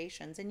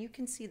interpretations, and you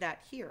can see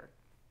that here.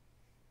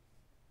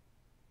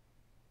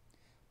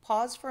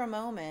 Pause for a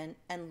moment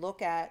and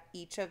look at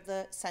each of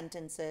the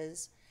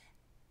sentences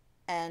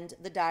and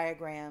the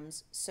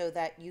diagrams so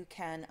that you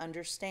can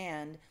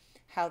understand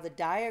how the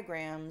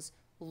diagrams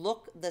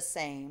look the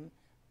same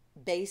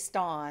based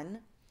on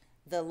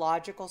the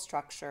logical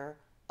structure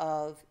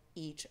of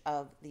each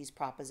of these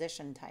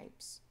proposition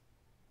types.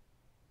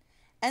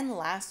 And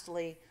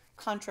lastly,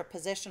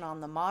 contraposition on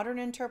the modern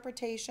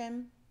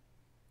interpretation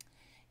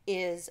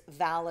is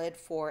valid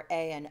for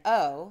A and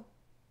O,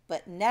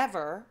 but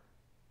never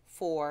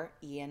for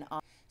E and I.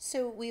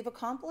 So we've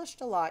accomplished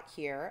a lot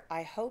here.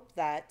 I hope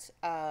that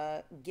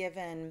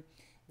given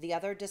the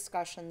other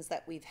discussions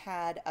that we've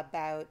had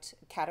about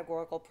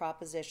categorical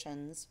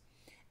propositions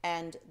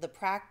and the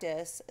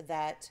practice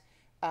that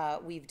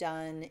we've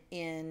done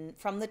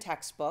from the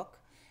textbook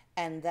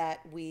and that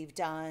we've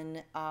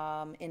done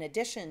in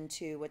addition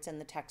to what's in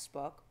the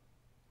textbook,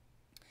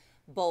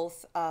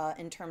 both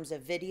in terms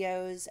of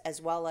videos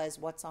as well as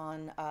what's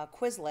on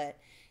Quizlet,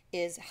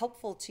 is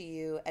helpful to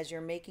you as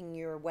you're making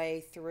your way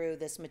through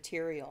this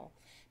material.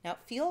 Now, it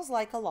feels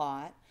like a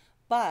lot,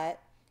 but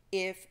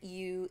if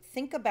you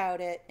think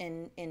about it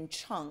in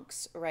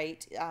chunks,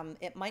 right,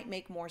 it might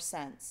make more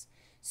sense.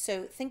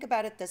 So think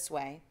about it this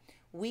way.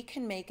 We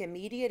can make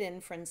immediate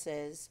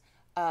inferences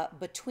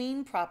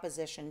between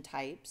proposition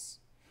types.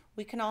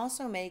 We can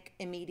also make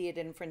immediate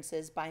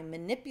inferences by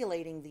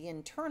manipulating the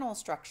internal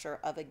structure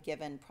of a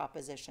given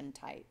proposition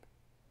type.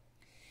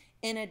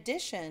 In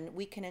addition,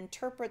 we can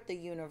interpret the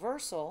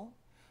universal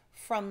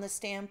from the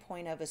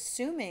standpoint of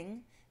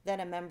assuming that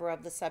a member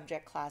of the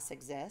subject class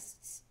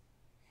exists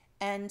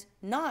and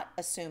not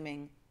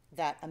assuming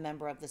that a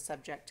member of the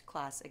subject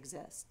class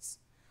exists.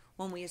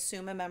 When we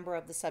assume a member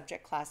of the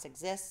subject class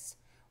exists,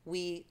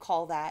 we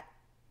call that,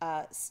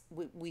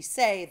 we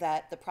say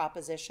that the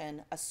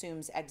proposition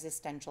assumes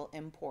existential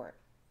import.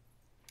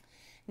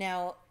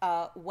 Now,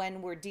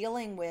 when we're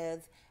dealing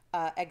with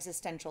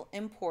existential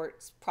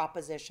import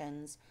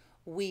propositions,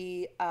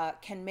 we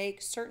can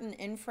make certain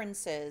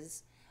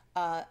inferences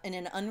in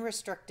an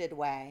unrestricted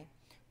way,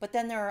 but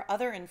then there are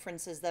other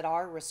inferences that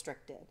are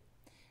restricted.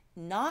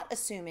 Not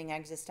assuming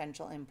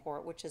existential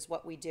import, which is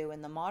what we do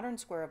in the modern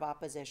square of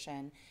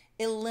opposition,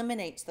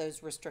 eliminates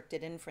those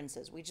restricted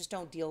inferences. We just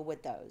don't deal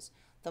with those.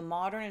 The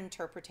modern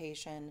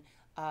interpretation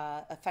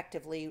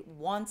effectively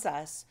wants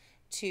us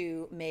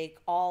to make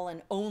all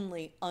and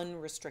only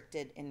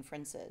unrestricted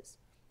inferences.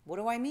 What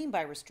do I mean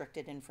by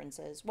restricted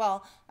inferences?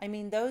 Well, I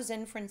mean those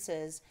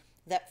inferences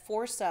that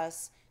force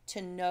us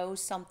to know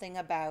something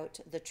about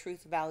the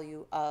truth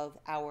value of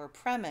our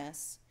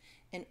premise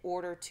in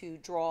order to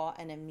draw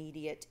an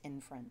immediate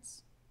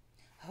inference.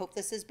 I hope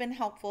this has been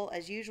helpful.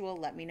 As usual,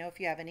 let me know if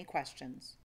you have any questions.